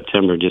only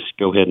September, just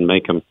go ahead and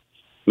make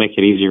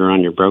it easier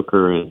on your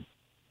broker and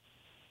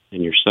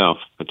yourself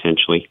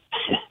potentially.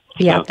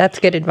 Yeah, So that's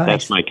good advice.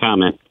 That's my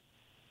comment.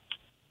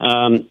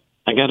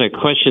 I got a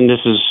question.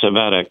 This is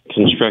about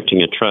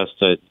constructing a trust.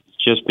 It's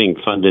just being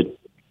funded.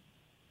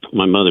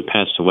 My mother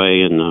passed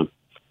away, and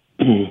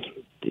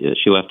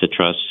she left a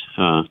trust.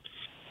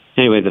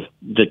 Anyway,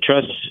 the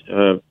trust,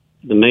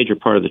 the major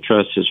part of the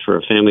trust is for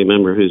a family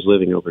member who's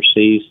living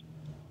overseas,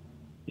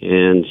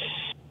 and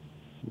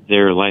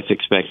their life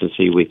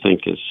expectancy, we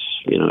think, is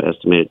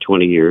estimated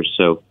 20 years.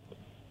 So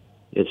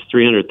it's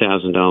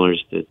 $300,000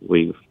 that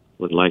we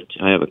would like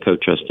to. I have a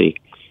co-trustee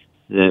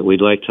that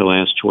we'd like to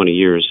last 20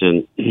 years,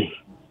 and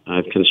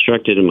I've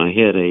constructed in my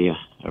head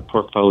a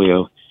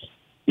portfolio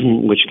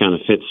which kind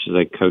of fits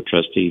the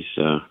co-trustee's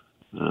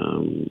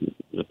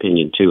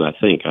opinion too. I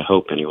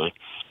hope anyway.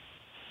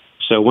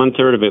 So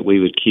 1/3 of it we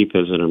would keep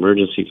as an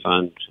emergency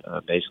fund,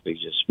 basically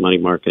just money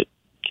market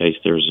in case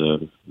there's a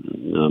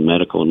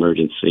medical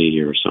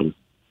emergency or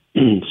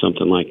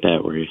something like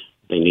that where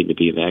they need to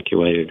be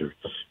evacuated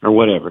or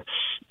whatever.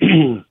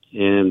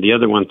 And the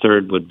other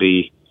 1/3 would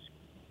be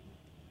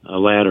a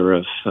ladder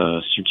of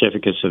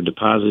certificates of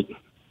deposit,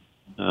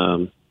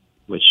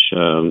 which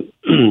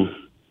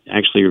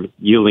actually are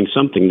yielding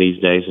something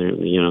these days.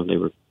 They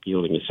were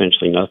yielding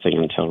essentially nothing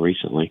until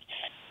recently.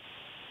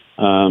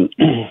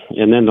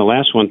 And then the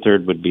last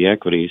 1/3 would be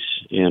equities.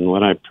 And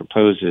what I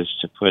propose is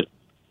to put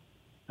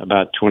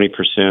about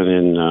 20%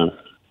 in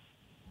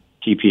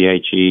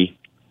TPHE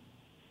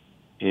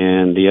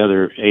and the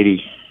other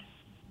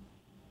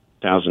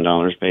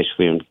 $80,000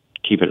 basically, and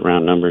keep it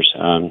round numbers,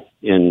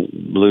 in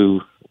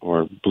blue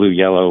or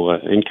blue-yellow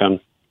income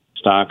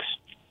stocks.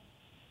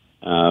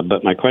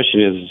 But my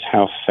question is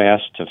how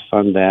fast to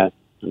fund that.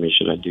 I mean,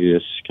 should I do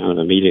this kind of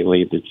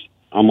immediately?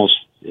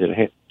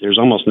 There's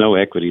almost no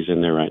equities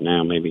in there right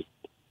now, maybe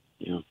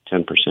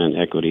 10%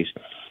 equities.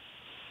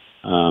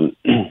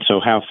 So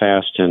how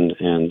fast,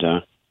 and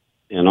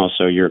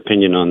also your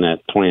opinion on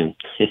that plan.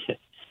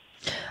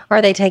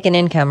 Are they taking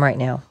income right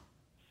now?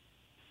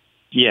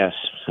 Yes,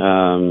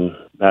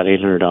 about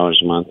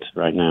 $800 a month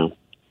right now,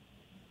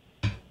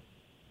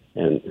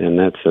 and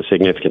that's a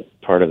significant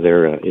part of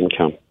their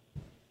income.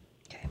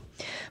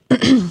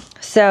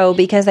 So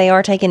because they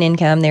are taking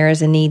income, there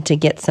is a need to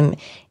get some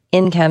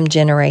income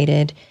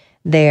generated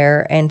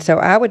there. And so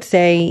I would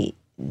say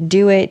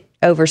do it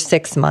over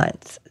 6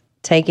 months.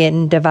 Take it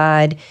and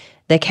divide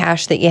the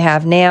cash that you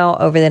have now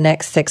over the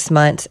next 6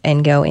 months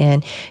and go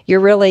in. You're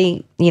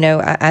really,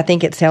 I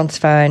think it sounds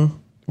fun,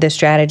 the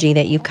strategy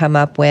that you've come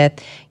up with.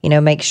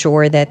 Make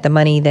sure that the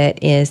money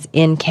that is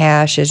in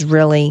cash is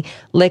really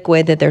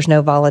liquid, that there's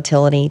no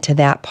volatility to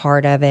that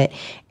part of it.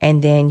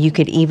 And then you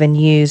could even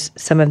use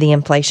some of the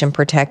inflation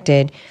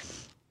protected.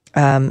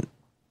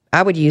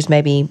 I would use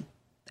maybe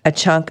a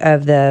chunk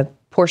of the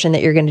portion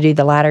that you're going to do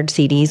the laddered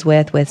CDs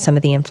with some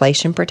of the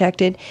inflation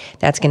protected.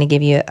 That's going to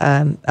give you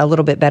a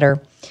little bit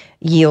better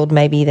yield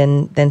maybe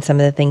than some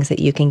of the things that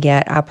you can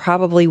get. I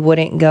probably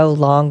wouldn't go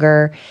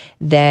longer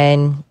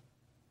than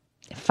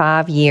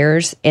 5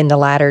 years in the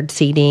laddered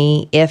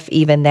CD, if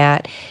even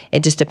that.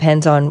 It just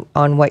depends on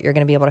what you're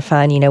going to be able to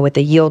find. With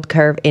the yield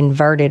curve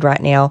inverted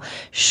right now,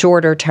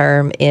 shorter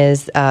term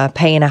is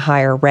paying a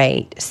higher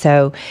rate.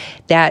 So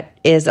that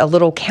is a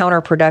little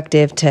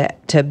counterproductive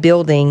to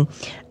building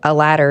a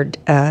laddered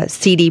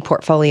CD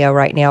portfolio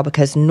right now,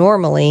 because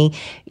normally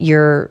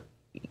you're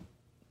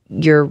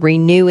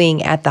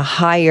renewing at the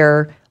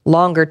higher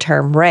longer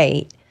term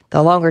rate.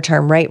 The longer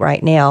term rate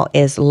right now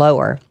is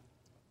lower.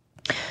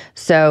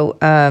 So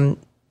I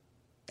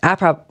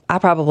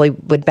probably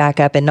would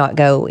back up and not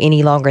go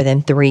any longer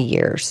than 3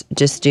 years.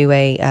 Just do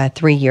a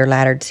 3-year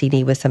laddered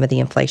CD with some of the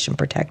inflation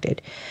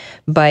protected.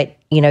 But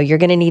you're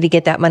going to need to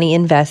get that money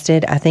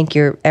invested. I think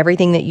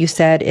everything that you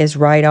said is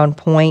right on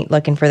point.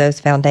 Looking for those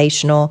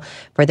foundational,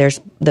 for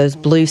those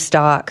blue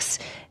stocks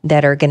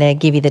that are going to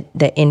give you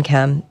the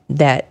income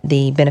that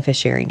the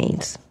beneficiary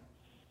needs.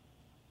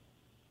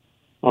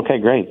 Okay,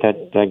 great.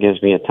 That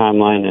gives me a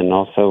timeline, and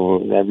also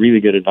really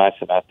good advice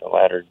about the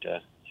laddered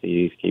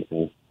CDs,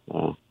 keeping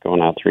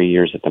going out 3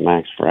 years at the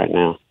max for right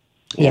now.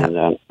 Yeah.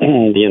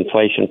 And the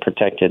inflation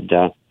protected,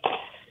 a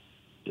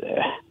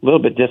little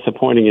bit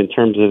disappointing in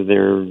terms of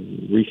their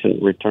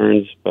recent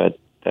returns, but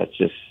that's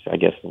just, I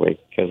guess,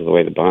 because of the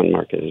way the bond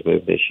market has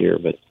moved this year.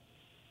 But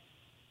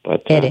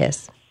it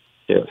is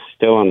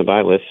still on the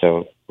buy list,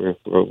 so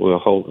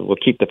we'll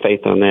keep the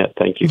faith on that.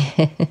 Thank you.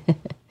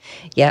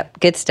 Yep,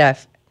 good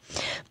stuff.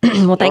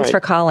 Well, thanks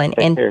for calling.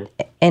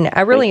 And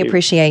I really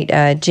appreciate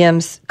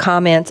Jim's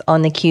comments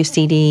on the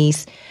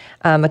QCDs.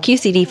 A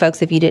QCD,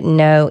 folks, if you didn't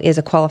know, is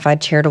a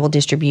qualified charitable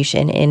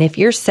distribution. And if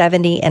you're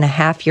 70 and a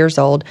half years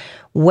old,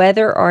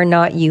 whether or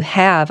not you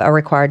have a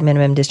required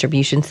minimum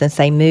distribution, since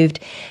they moved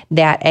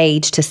that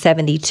age to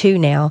 72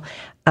 now,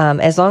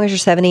 as long as you're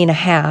 70 and a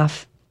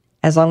half,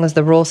 as long as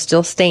the rules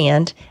still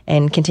stand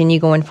and continue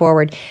going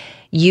forward,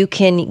 you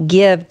can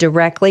give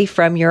directly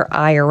from your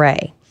IRA.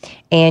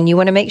 And you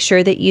want to make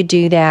sure that you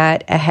do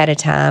that ahead of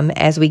time.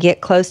 As we get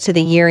close to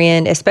the year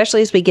end,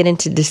 especially as we get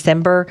into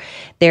December,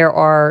 there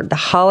are the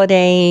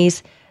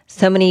holidays.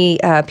 So many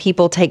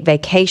people take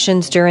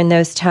vacations during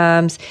those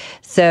times.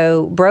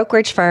 So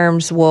brokerage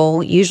firms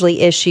will usually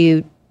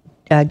issue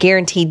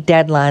guaranteed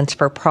deadlines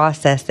for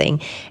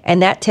processing.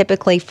 And that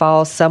typically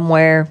falls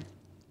somewhere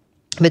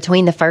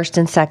between the first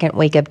and second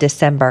week of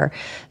December.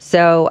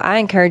 So I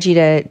encourage you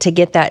to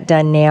get that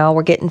done now.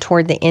 We're getting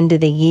toward the end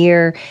of the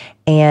year.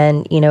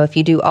 And, if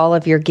you do all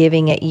of your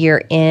giving at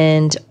year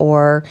end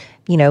or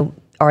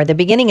the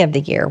beginning of the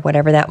year,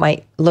 whatever that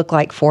might look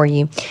like for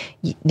you,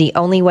 the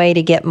only way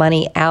to get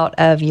money out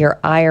of your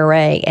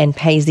IRA and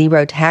pay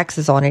zero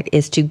taxes on it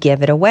is to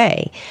give it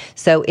away.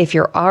 So if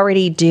you're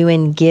already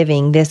doing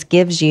giving, this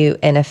gives you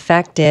an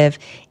effective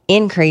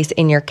increase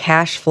in your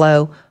cash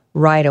flow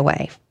right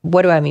away.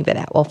 What do I mean by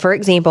that? Well, for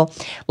example,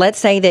 let's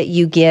say that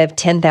you give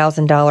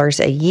 $10,000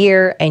 a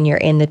year and you're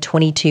in the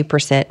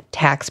 22%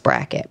 tax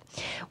bracket.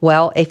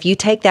 Well, if you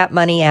take that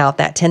money out,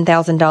 that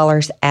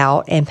 $10,000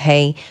 out and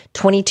pay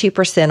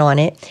 22% on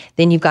it,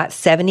 then you've got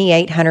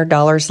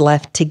 $7,800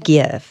 left to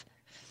give.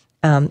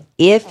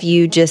 If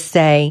you just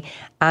say,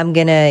 I'm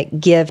going to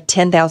give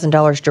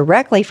 $10,000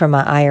 directly from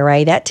my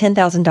IRA, that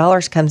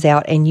 $10,000 comes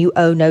out and you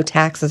owe no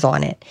taxes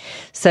on it.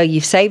 So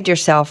you've saved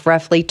yourself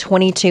roughly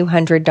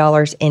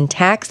 $2,200 in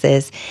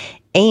taxes,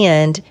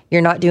 and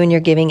you're not doing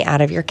your giving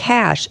out of your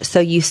cash. So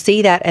you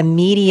see that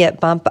immediate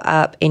bump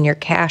up in your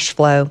cash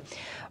flow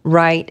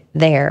right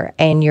there.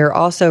 And you're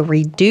also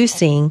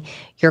reducing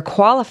your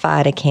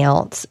qualified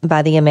accounts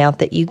by the amount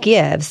that you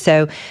give.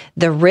 So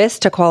the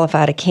risk to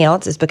qualified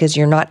accounts is because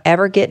you're not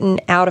ever getting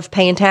out of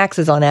paying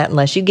taxes on that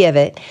unless you give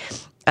it.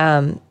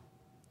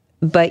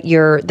 But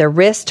the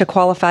risk to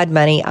qualified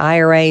money,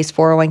 IRAs,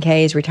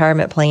 401ks,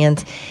 retirement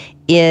plans,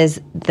 is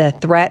the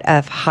threat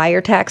of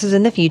higher taxes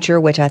in the future,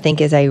 which I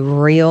think is a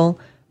real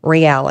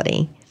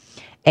reality.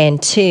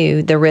 And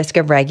two, the risk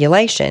of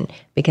regulation,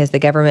 because the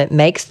government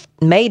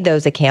made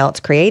those accounts,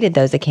 created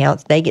those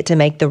accounts. They get to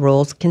make the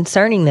rules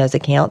concerning those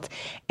accounts,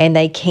 and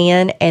they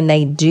can and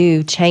they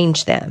do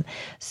change them.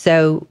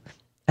 So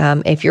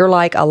if you're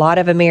like a lot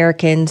of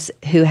Americans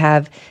who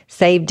have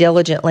saved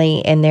diligently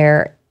in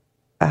their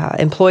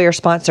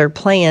employer-sponsored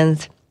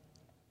plans,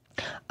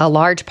 a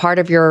large part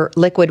of your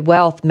liquid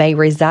wealth may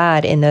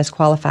reside in those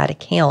qualified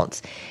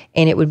accounts,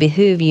 and it would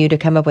behoove you to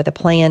come up with a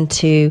plan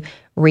to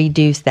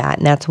reduce that.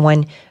 And that's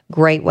one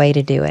great way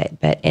to do it.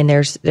 And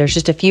there's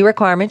just a few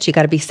requirements. You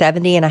got to be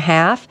 70 and a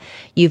half.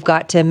 You've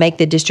got to make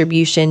the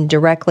distribution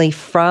directly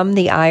from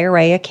the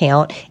IRA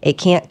account. It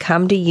can't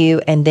come to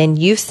you and then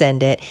you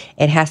send it.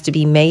 It has to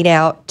be made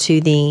out to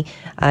the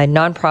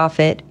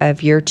nonprofit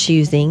of your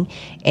choosing,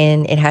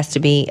 and it has to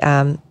be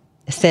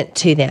sent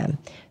to them.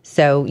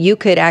 So you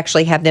could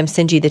actually have them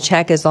send you the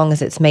check as long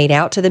as it's made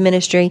out to the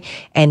ministry,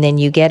 and then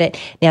you get it.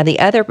 Now, the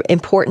other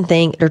important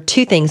thing, or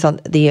two things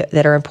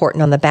that are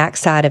important on the back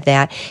side of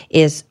that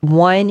is,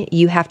 one,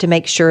 you have to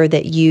make sure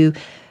that you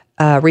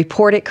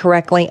report it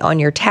correctly on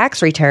your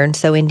tax return,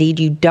 so indeed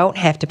you don't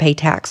have to pay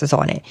taxes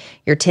on it.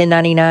 Your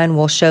 1099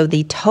 will show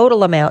the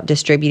total amount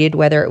distributed,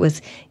 whether it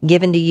was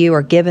given to you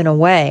or given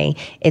away.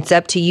 It's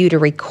up to you to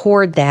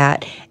record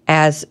that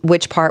as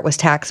which part was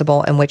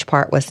taxable and which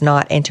part was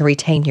not, and to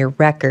retain your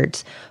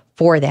records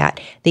for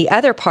that. The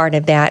other part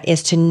of that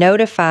is to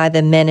notify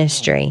the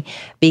ministry,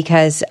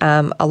 because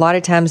a lot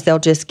of times they'll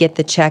just get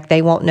the check.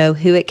 They won't know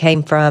who it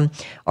came from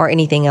or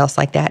anything else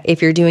like that.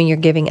 If you're doing your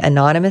giving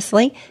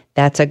anonymously,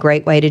 that's a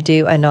great way to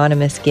do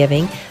anonymous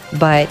giving.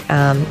 But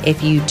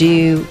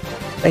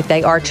if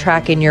they are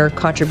tracking your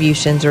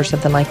contributions or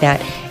something like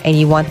that, and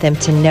you want them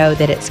to know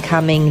that it's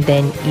coming,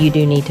 then you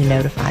do need to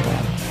notify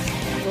them.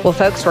 Well,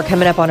 folks, we're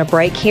coming up on a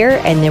break here,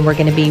 and then we're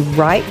going to be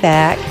right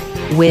back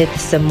with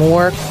some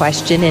more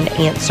question and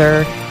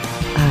answer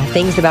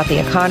things about the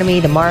economy,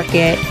 the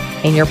market,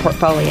 and your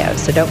portfolio.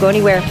 So don't go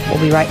anywhere.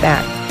 We'll be right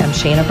back. I'm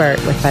Shanna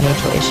Burt with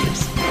Financial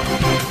Issues.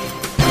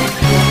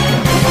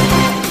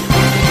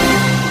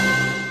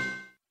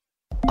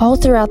 All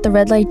throughout the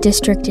red light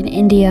district in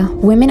India,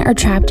 women are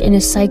trapped in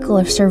a cycle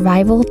of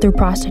survival through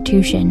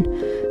prostitution.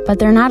 But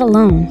they're not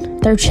alone.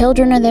 Their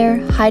children are there,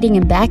 hiding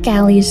in back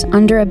alleys,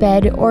 under a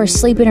bed, or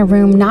asleep in a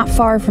room not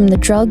far from the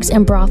drugs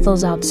and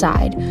brothels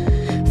outside.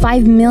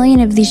 5 million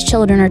of these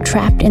children are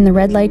trapped in the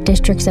red light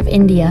districts of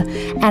India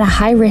at a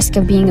high risk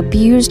of being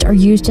abused or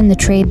used in the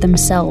trade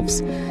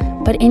themselves.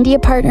 But India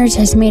Partners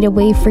has made a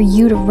way for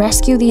you to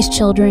rescue these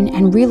children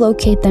and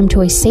relocate them to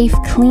a safe,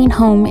 clean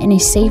home in a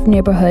safe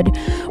neighborhood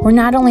where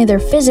not only their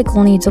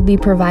physical needs will be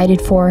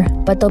provided for,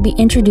 but they'll be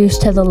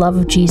introduced to the love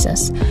of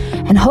Jesus.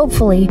 And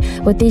hopefully,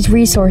 with these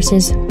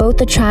resources, both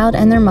the child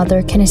and their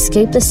mother can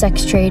escape the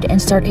sex trade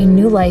and start a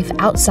new life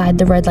outside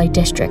the red light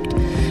district.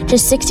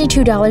 Just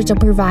 $62 will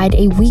provide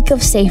a week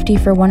of safety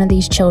for one of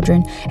these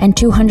children, and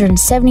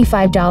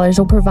 $275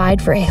 will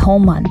provide for a whole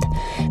month.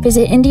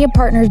 Visit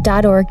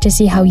IndiaPartners.org to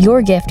see how your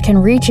your gift can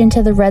reach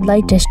into the red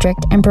light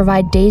district and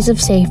provide days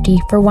of safety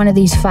for one of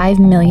these 5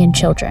 million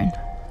children.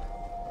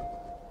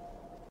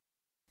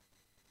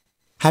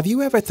 Have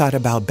you ever thought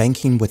about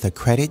banking with a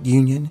credit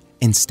union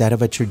instead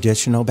of a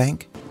traditional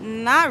bank?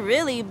 Not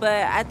really,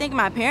 but I think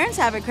my parents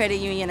have a credit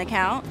union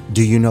account.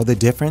 Do you know the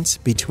difference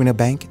between a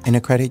bank and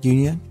a credit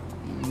union?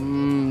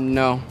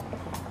 No.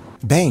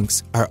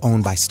 Banks are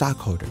owned by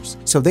stockholders,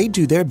 so they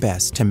do their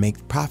best to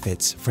make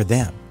profits for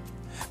them.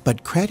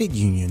 But credit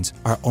unions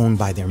are owned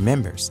by their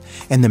members,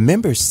 and the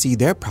members see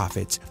their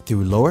profits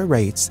through lower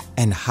rates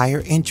and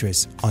higher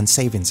interest on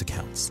savings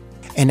accounts.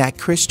 And at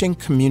Christian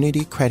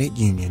Community Credit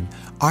Union,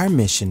 our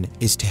mission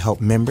is to help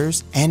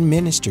members and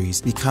ministries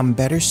become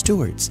better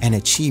stewards and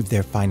achieve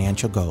their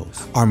financial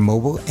goals. Our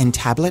mobile and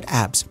tablet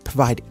apps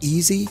provide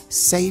easy,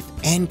 safe,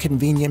 and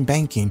convenient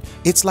banking.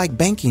 It's like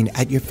banking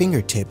at your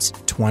fingertips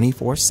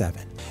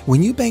 24/7.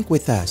 When you bank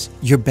with us,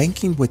 you're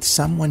banking with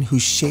someone who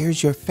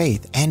shares your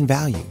faith and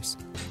values.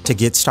 To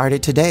get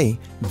started today,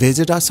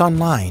 visit us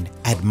online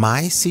at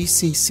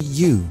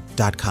mycccu.com.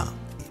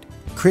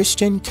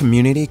 Christian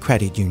Community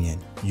Credit Union.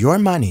 Your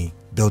money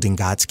building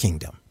God's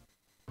kingdom.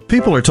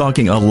 People are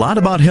talking a lot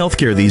about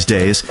healthcare these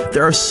days.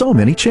 There are so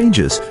many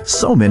changes,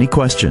 so many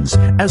questions.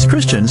 As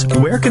Christians,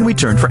 where can we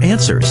turn for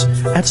answers?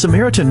 At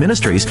Samaritan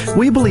Ministries,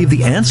 we believe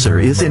the answer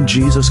is in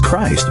Jesus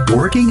Christ,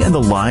 working in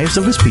the lives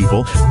of His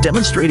people,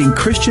 demonstrating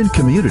Christian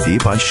community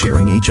by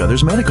sharing each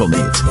other's medical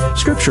needs,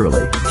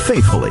 scripturally,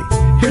 faithfully.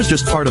 Here's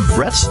just part of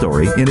Brett's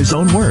story in his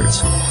own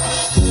words.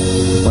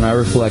 When I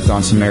reflect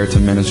on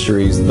Samaritan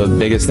Ministries, the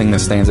biggest thing that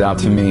stands out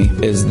to me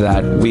is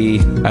that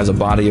we, as a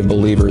body of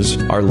believers,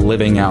 are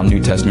living out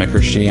New Testament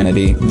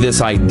Christianity.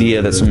 This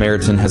idea that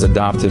Samaritan has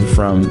adopted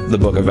from the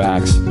book of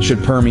Acts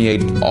should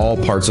permeate all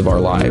parts of our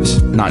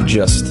lives, not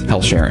just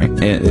health sharing.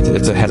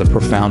 It has a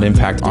profound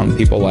impact on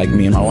people like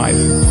me and my wife.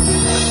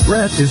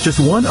 Brett is just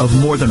one of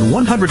more than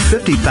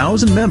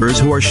 150,000 members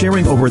who are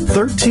sharing over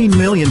 $13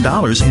 million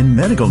in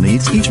medical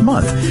needs each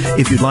month.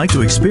 If you'd like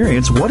to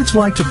experience what it's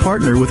like to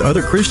partner with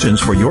other Christians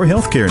for your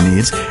healthcare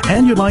needs,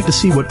 and you'd like to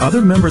see what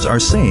other members are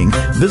saying,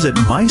 visit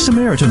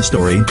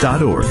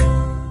mysamaritanstory.org.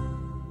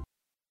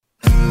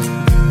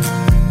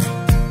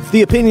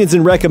 The opinions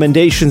and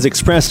recommendations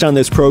expressed on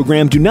this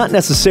program do not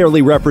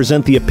necessarily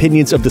represent the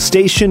opinions of the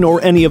station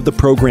or any of the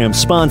program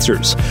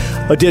sponsors.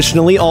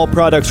 Additionally, all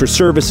products or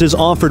services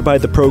offered by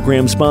the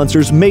program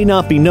sponsors may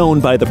not be known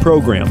by the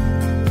program.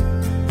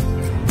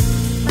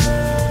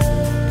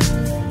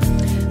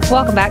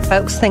 Welcome back,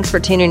 folks. Thanks for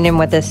tuning in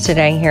with us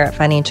today here at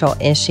Financial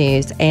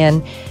Issues.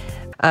 And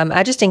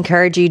I just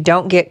encourage you,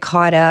 don't get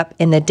caught up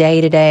in the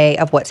day-to-day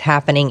of what's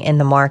happening in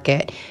the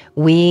market.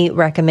 We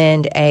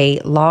recommend a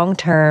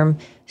long-term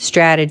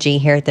strategy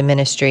here at the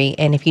ministry.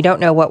 And if you don't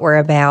know what we're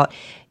about,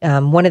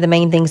 one of the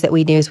main things that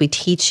we do is we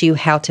teach you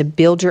how to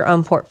build your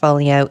own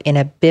portfolio in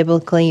a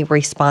biblically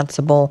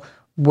responsible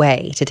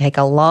way, to take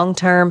a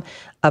long-term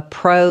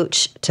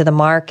approach to the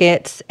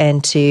markets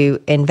and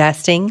to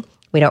investing.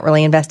 We don't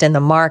really invest in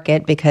the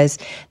market because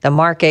the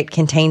market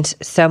contains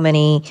so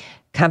many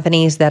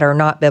companies that are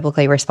not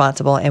biblically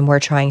responsible, and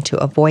we're trying to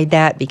avoid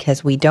that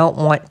because we don't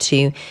want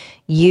to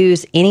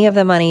use any of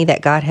the money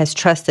that God has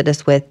trusted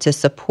us with to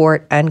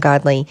support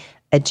ungodly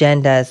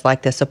agendas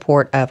like the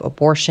support of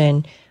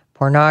abortion,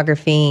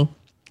 pornography,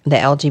 the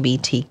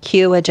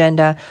LGBTQ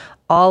agenda,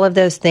 all of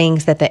those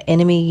things that the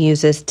enemy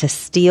uses to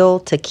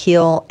steal, to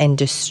kill, and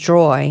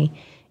destroy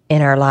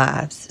in our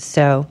lives.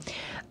 So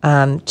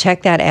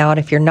check that out.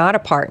 If you're not a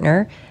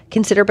partner,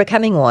 consider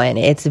becoming one.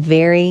 It's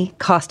very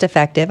cost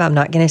effective. I'm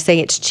not going to say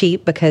it's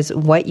cheap because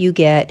what you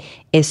get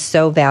is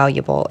so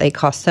valuable. It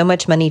costs so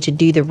much money to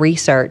do the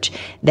research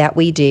that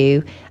we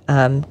do,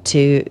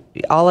 to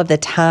all of the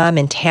time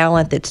and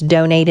talent that's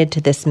donated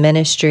to this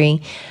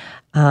ministry.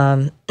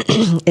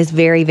 Is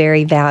very,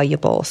 very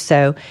valuable.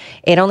 So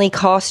it only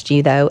costs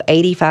you, though,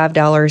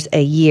 $85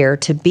 a year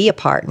to be a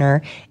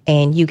partner,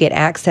 and you get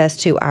access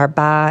to our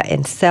buy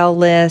and sell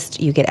list.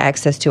 You get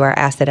access to our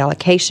asset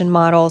allocation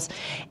models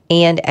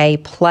and a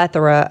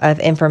plethora of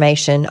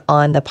information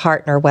on the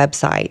partner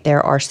website.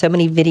 There are so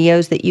many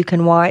videos that you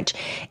can watch,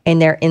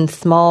 and they're in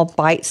small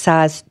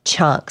bite-sized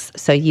chunks.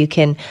 So you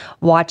can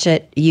watch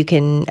it. You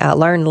can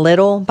learn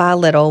little by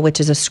little, which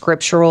is a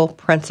scriptural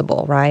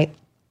principle, right?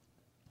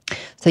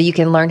 So you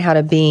can learn how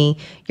to be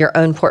your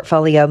own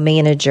portfolio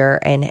manager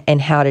and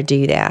how to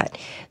do that.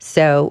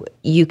 So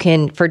you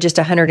can, for just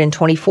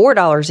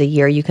 $124 a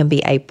year, you can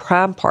be a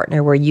Prime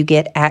partner where you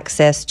get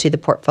access to the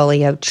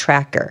portfolio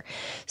tracker.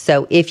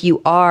 So if you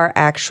are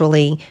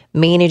actually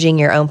managing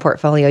your own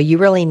portfolio, you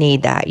really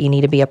need that. You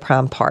need to be a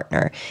Prime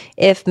partner.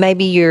 If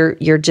maybe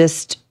you're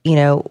just,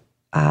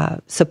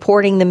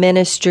 supporting the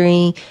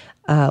ministry,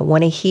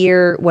 want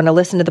to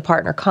listen to the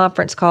partner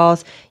conference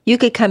calls, you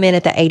could come in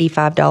at the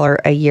 $85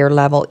 a year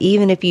level,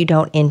 even if you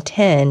don't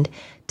intend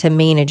to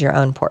manage your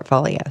own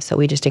portfolio. So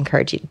we just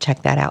encourage you to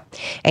check that out.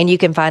 And you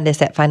can find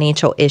us at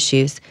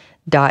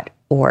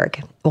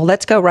financialissues.org. Well,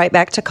 let's go right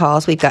back to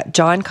calls. We've got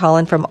John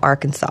calling from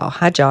Arkansas.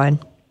 Hi, John.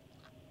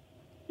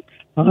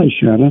 Hi,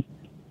 Shanna.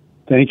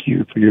 Thank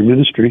you for your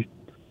ministry.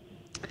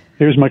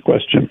 here's my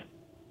question.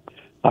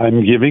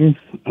 I'm giving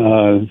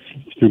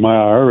through my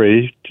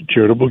IRA to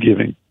charitable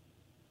giving.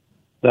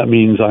 That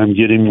means I'm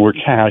getting more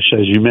cash,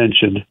 as you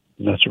mentioned.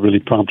 And that's what really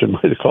prompted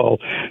my call.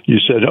 You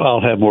said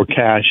I'll have more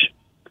cash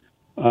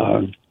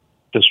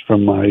just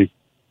from my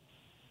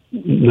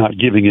not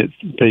giving it,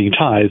 paying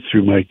tithes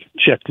through my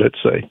check,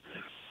 let's say.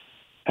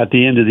 At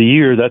the end of the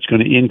year, that's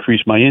going to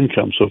increase my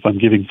income. So if I'm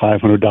giving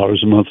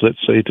 $500 a month, let's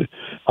say,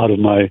 out of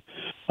my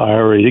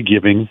IRA to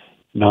giving,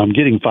 now I'm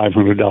getting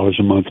 $500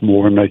 a month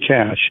more in my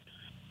cash.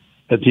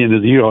 At the end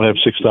of the year, I'll have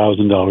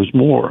 $6,000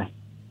 more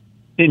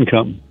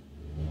income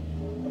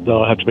that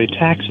I'll have to pay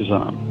taxes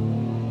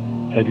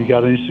on. Have you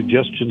got any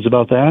suggestions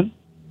about that?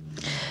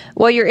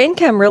 Well, your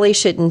income really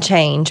shouldn't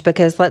change,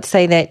 because let's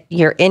say that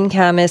your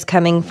income is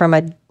coming from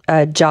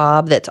a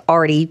job that's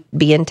already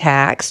being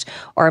taxed,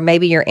 or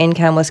maybe your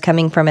income was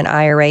coming from an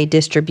IRA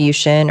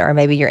distribution, or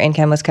maybe your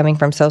income was coming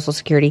from Social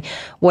Security.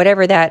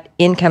 Whatever that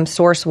income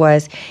source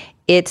was,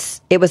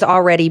 it was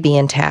already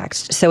being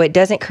taxed. So it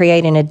doesn't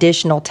create an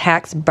additional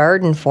tax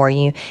burden for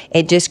you.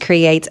 It just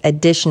creates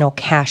additional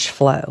cash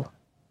flow.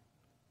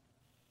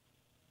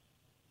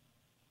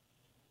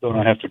 Don't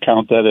I have to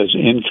count that as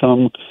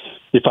income?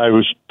 If I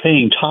was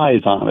paying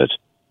tithe on it,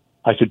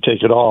 I could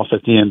take it off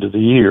at the end of the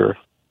year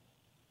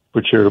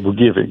for charitable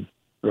giving,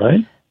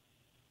 right?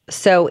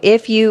 So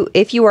if you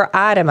are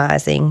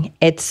itemizing,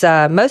 it's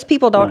most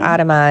people don't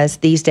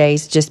itemize these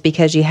days, just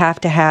because you have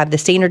to have the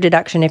standard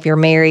deduction if you're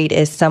married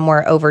is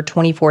somewhere over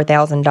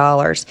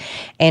 $24,000,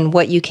 and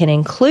what you can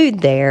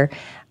include there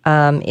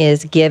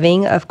is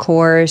giving, of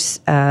course,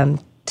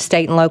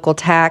 state and local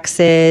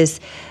taxes,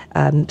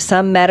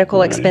 some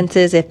medical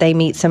expenses if they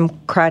meet some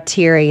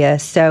criteria.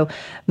 So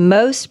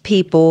most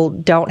people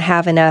don't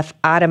have enough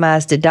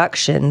itemized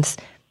deductions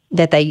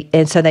so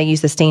they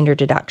use the standard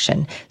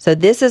deduction. So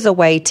this is a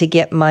way to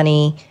get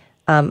money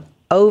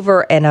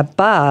over and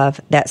above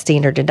that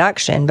standard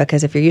deduction,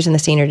 because if you're using the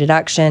standard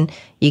deduction,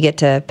 you get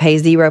to pay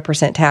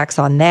 0% tax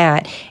on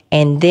that.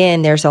 And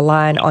then there's a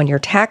line on your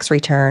tax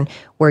return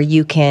where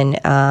you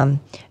can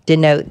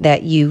denote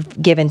that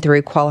you've given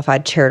through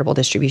qualified charitable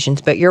distributions.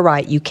 But you're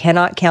right, you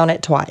cannot count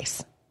it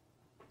twice.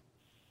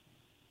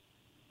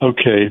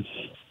 Okay.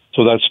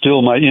 So that's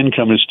still, my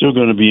income is still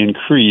going to be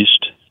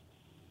increased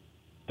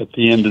at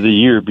the end of the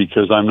year,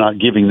 because I'm not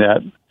giving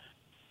that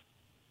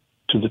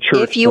to the church.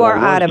 If you are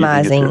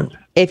itemizing,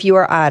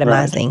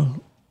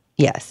 right.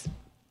 Yes.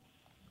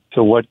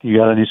 So you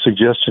got any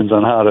suggestions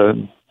on how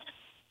to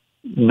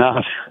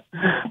not,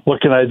 what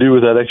can I do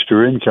with that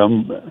extra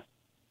income?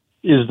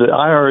 Is the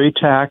IRA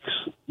tax,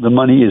 the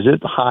money, is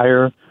it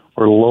higher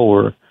or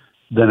lower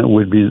than it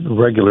would be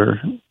regular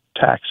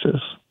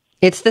taxes?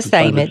 It's the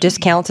same. It just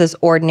counts as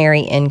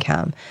ordinary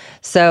income.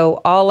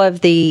 So all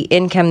of the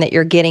income that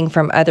you're getting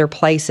from other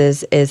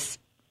places, is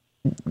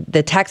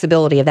the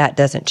taxability of that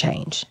doesn't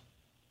change.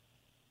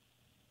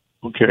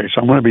 Okay,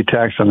 so I'm going to be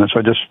taxed on this.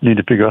 I just need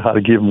to figure out how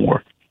to give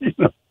more.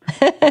 So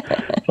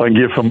I can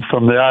give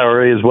from the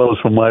IRA as well as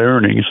from my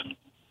earnings.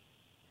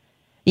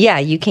 Yeah,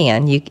 you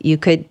can. You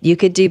could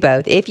do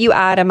both. If you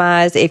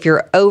itemize, if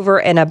you're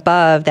over and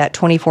above that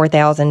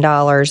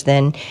 $24,000,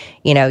 then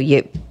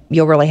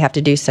you'll really have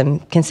to do some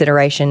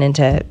consideration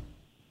into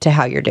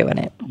how you're doing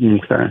it.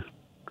 Okay,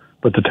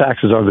 but the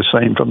taxes are the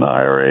same from the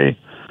IRA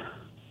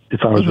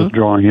if I was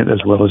withdrawing it as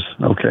well as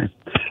okay.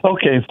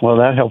 Well,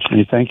 that helps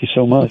me. Thank you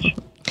so much.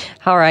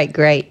 All right,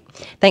 great.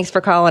 Thanks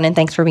for calling, and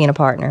thanks for being a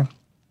partner.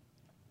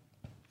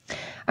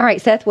 All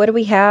right, Seth, what do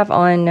we have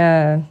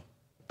on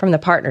from the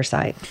partner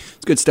side?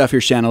 It's good stuff here,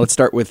 Shanna. Let's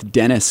start with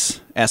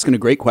Dennis asking a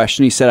great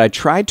question. He said, I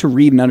tried to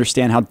read and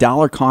understand how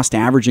dollar cost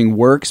averaging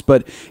works,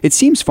 but it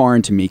seems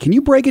foreign to me. Can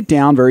you break it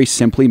down very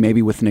simply,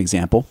 maybe with an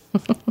example?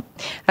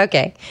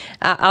 Okay.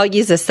 I'll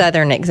use a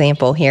southern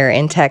example here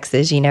in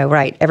Texas.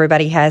 Right,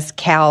 everybody has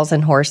cows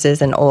and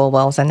horses and oil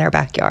wells in their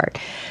backyard.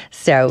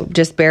 So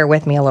just bear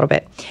with me a little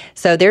bit.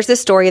 So there's this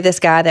story of this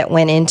guy that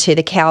went into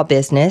the cow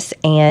business,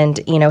 and,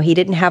 he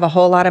didn't have a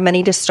whole lot of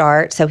money to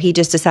start. So he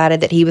just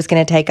decided that he was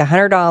going to take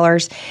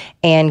 $100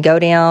 and go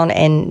down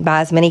and buy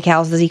as many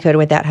cows as he could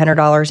with that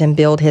 $100 and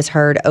build his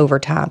herd over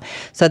time.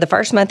 So the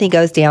first month he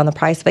goes down, the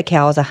price of a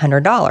cow is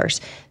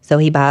 $100. So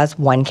he buys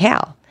one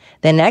cow.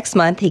 The next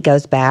month he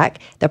goes back,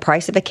 the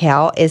price of a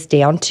cow is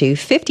down to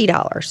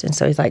 $50. And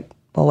so he's like,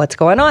 well, what's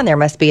going on? There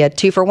must be a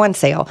 2-for-1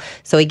 sale.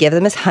 So he gives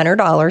him his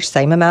 $100,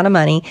 same amount of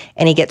money,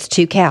 and he gets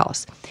 2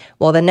 cows.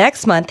 Well, the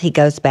next month he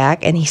goes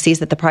back and he sees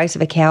that the price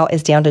of a cow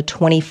is down to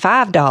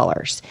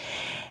 $25.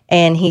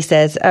 And he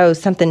says, oh,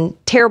 something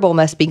terrible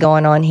must be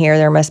going on here.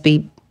 There must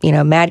be,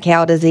 mad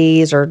cow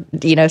disease or,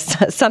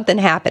 something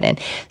happening.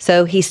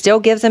 So he still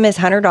gives him his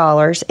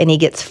 $100 and he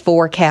gets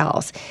 4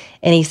 cows.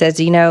 And he says,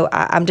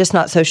 I'm just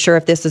not so sure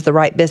if this is the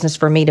right business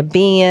for me to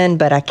be in,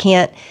 but I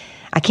can't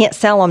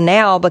sell them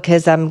now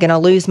because I'm going to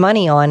lose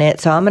money on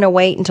it. So I'm going to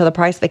wait until the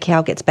price of a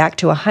cow gets back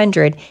to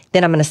 $100.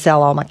 Then I'm going to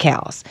sell all my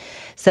cows.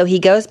 So he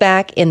goes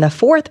back in the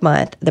 4th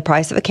month. The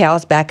price of a cow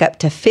is back up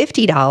to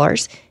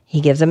 $50.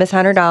 He gives him his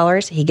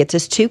 $100. He gets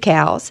his 2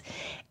 cows.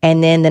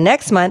 And then the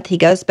next month he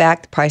goes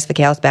back, the price of the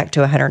cow is back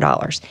to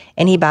 $100,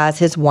 and he buys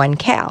his one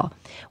cow.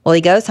 Well,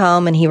 he goes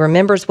home and he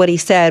remembers what he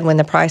said when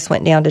the price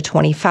went down to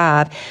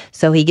 25.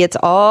 So he gets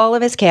all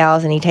of his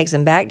cows and he takes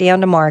them back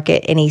down to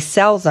market and he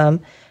sells them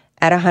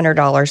at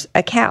 $100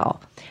 a cow.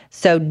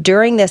 So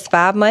during this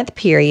 5-month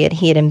period,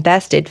 he had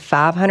invested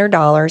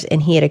 $500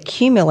 and he had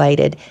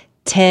accumulated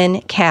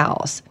 10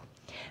 cows.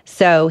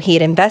 So he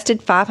had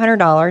invested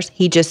 $500.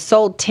 He just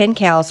sold 10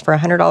 cows for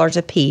 $100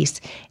 a piece,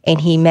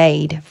 and he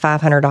made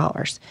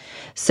 $500.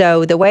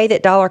 So the way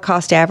that dollar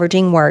cost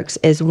averaging works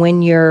is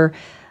when you're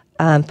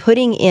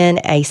putting in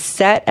a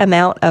set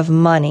amount of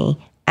money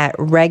at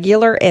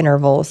regular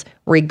intervals,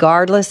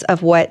 regardless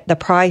of what the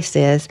price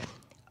is,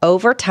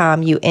 over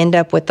time you end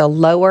up with a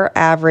lower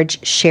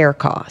average share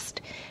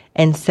cost.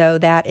 And so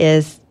that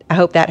is, I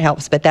hope that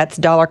helps, but that's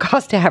dollar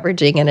cost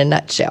averaging in a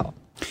nutshell.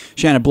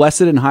 Shanna,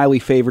 blessed and highly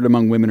favored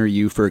among women are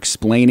you for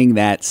explaining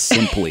that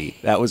simply.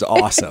 That was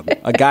awesome.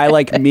 A guy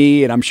like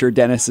me, and I'm sure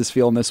Dennis is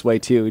feeling this way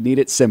too, need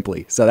it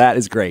simply. So that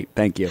is great.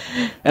 Thank you.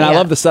 And I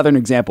love the Southern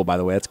example, by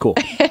the way. That's cool.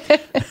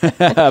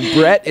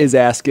 Brett is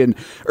asking,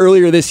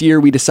 earlier this year,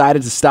 we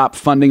decided to stop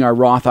funding our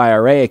Roth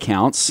IRA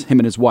accounts, him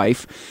and his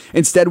wife.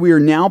 Instead, we are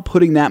now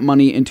putting that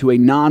money into a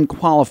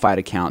non-qualified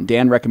account.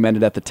 Dan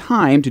recommended at the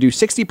time to do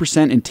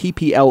 60% in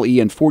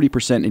TPLE and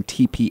 40% in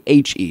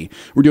TPHE.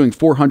 We're doing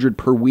 $400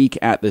 per week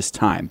at this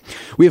time.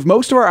 We have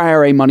most of our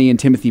IRA money in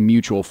Timothy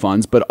mutual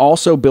funds, but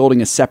also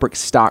building a separate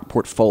stock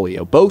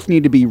portfolio. Both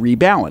need to be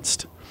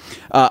rebalanced.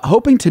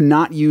 Hoping to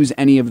not use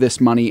any of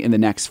this money in the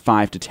next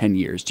 5 to 10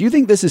 years. Do you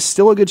think this is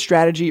still a good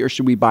strategy, or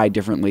should we buy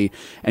differently?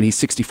 And he's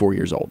 64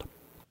 years old.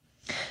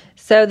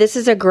 So this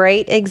is a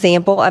great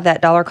example of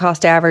that dollar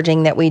cost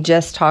averaging that we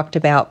just talked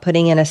about,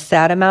 putting in a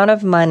set amount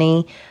of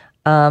money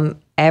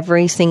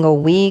every single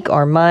week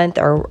or month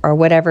or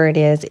whatever it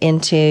is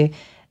into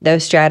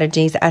those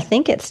strategies. I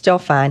think it's still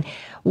fine.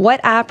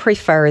 What I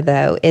prefer,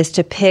 though, is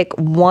to pick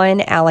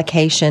one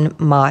allocation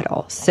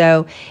model.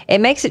 So it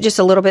makes it just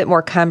a little bit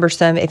more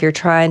cumbersome if you're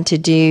trying to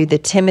do the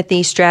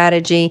Timothy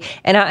strategy.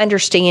 And I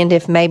understand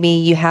if maybe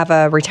you have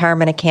a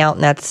retirement account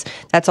and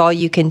that's all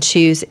you can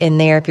choose in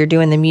there, if you're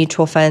doing the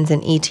mutual funds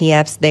and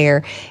ETFs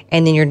there,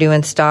 and then you're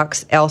doing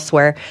stocks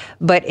elsewhere.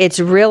 But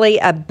it's really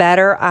a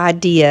better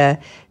idea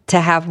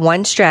to have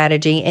one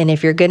strategy. And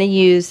if you're going to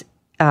use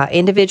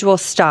individual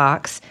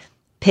stocks,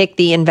 pick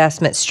the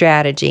investment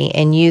strategy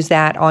and use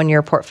that on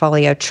your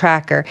portfolio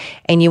tracker.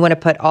 And you want to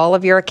put all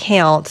of your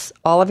accounts,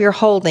 all of your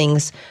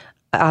holdings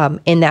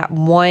in that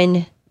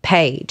one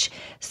page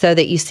so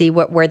that you see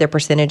where the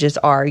percentages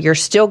are. You're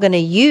still going to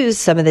use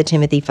some of the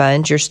Timothy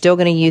funds. You're still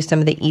going to use some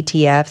of the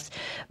ETFs,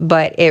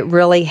 but it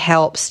really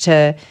helps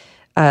to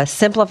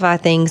simplify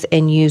things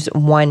and use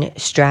one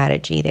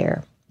strategy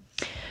there.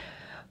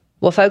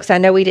 Well, folks, I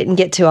know we didn't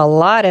get to a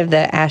lot of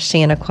the Ask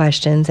Shanna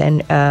questions,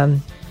 and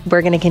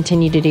we're going to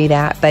continue to do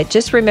that. But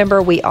just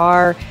remember, we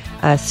are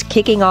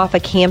kicking off a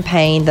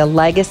campaign. The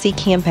Legacy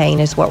Campaign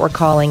is what we're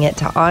calling it,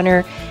 to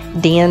honor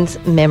Dan's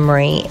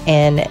memory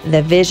and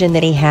the vision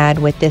that he had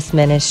with this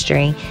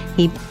ministry.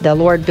 The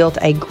Lord built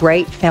a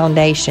great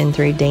foundation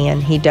through Dan.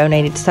 He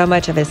donated so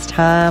much of his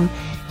time,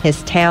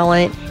 his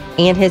talent,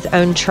 and his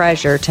own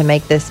treasure to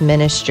make this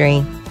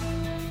ministry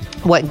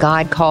what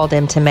God called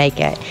him to make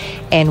it.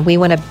 And we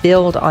want to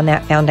build on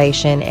that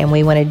foundation, and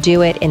we want to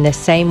do it in the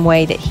same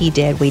way that he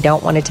did. We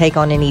don't want to take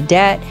on any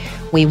debt.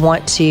 We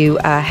want to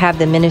have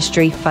the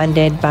ministry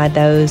funded by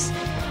those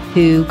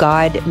who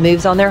God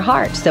moves on their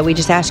hearts. So we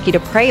just ask you to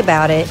pray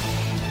about it.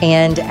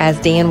 And as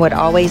Dan would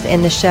always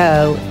end the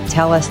show,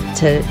 tell us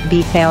to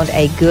be found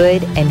a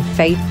good and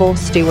faithful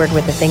steward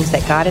with the things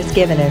that God has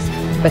given us,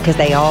 because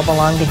they all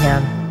belong to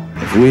him.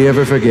 If we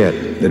ever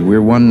forget that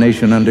we're one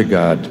nation under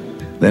God,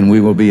 then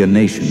we will be a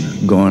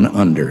nation going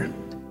under.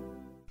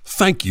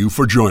 Thank you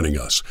for joining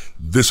us.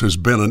 This has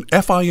been an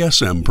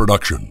FISM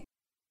production.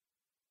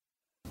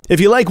 If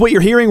you like what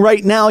you're hearing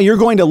right now, you're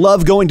going to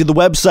love going to the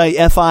website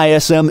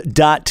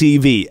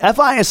FISM.tv.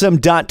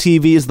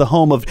 FISM.tv is the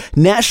home of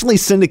nationally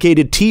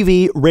syndicated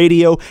TV,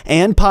 radio,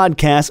 and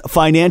podcast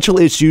Financial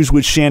Issues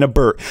with Shanna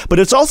Burt. But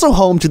it's also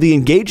home to the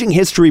engaging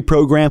history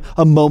program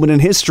A Moment in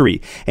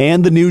History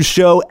and the news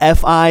show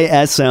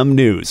FISM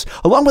News,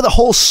 along with a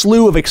whole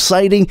slew of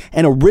exciting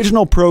and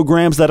original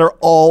programs that are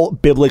all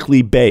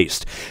biblically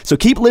based. So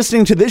keep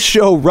listening to this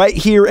show right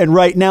here and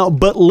right now,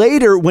 but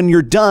later when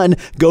you're done,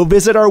 go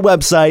visit our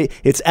website.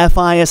 It's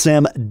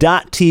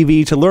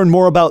FISM.tv to learn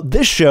more about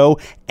this show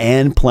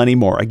and plenty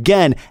more.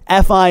 Again,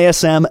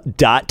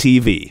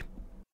 FISM.tv.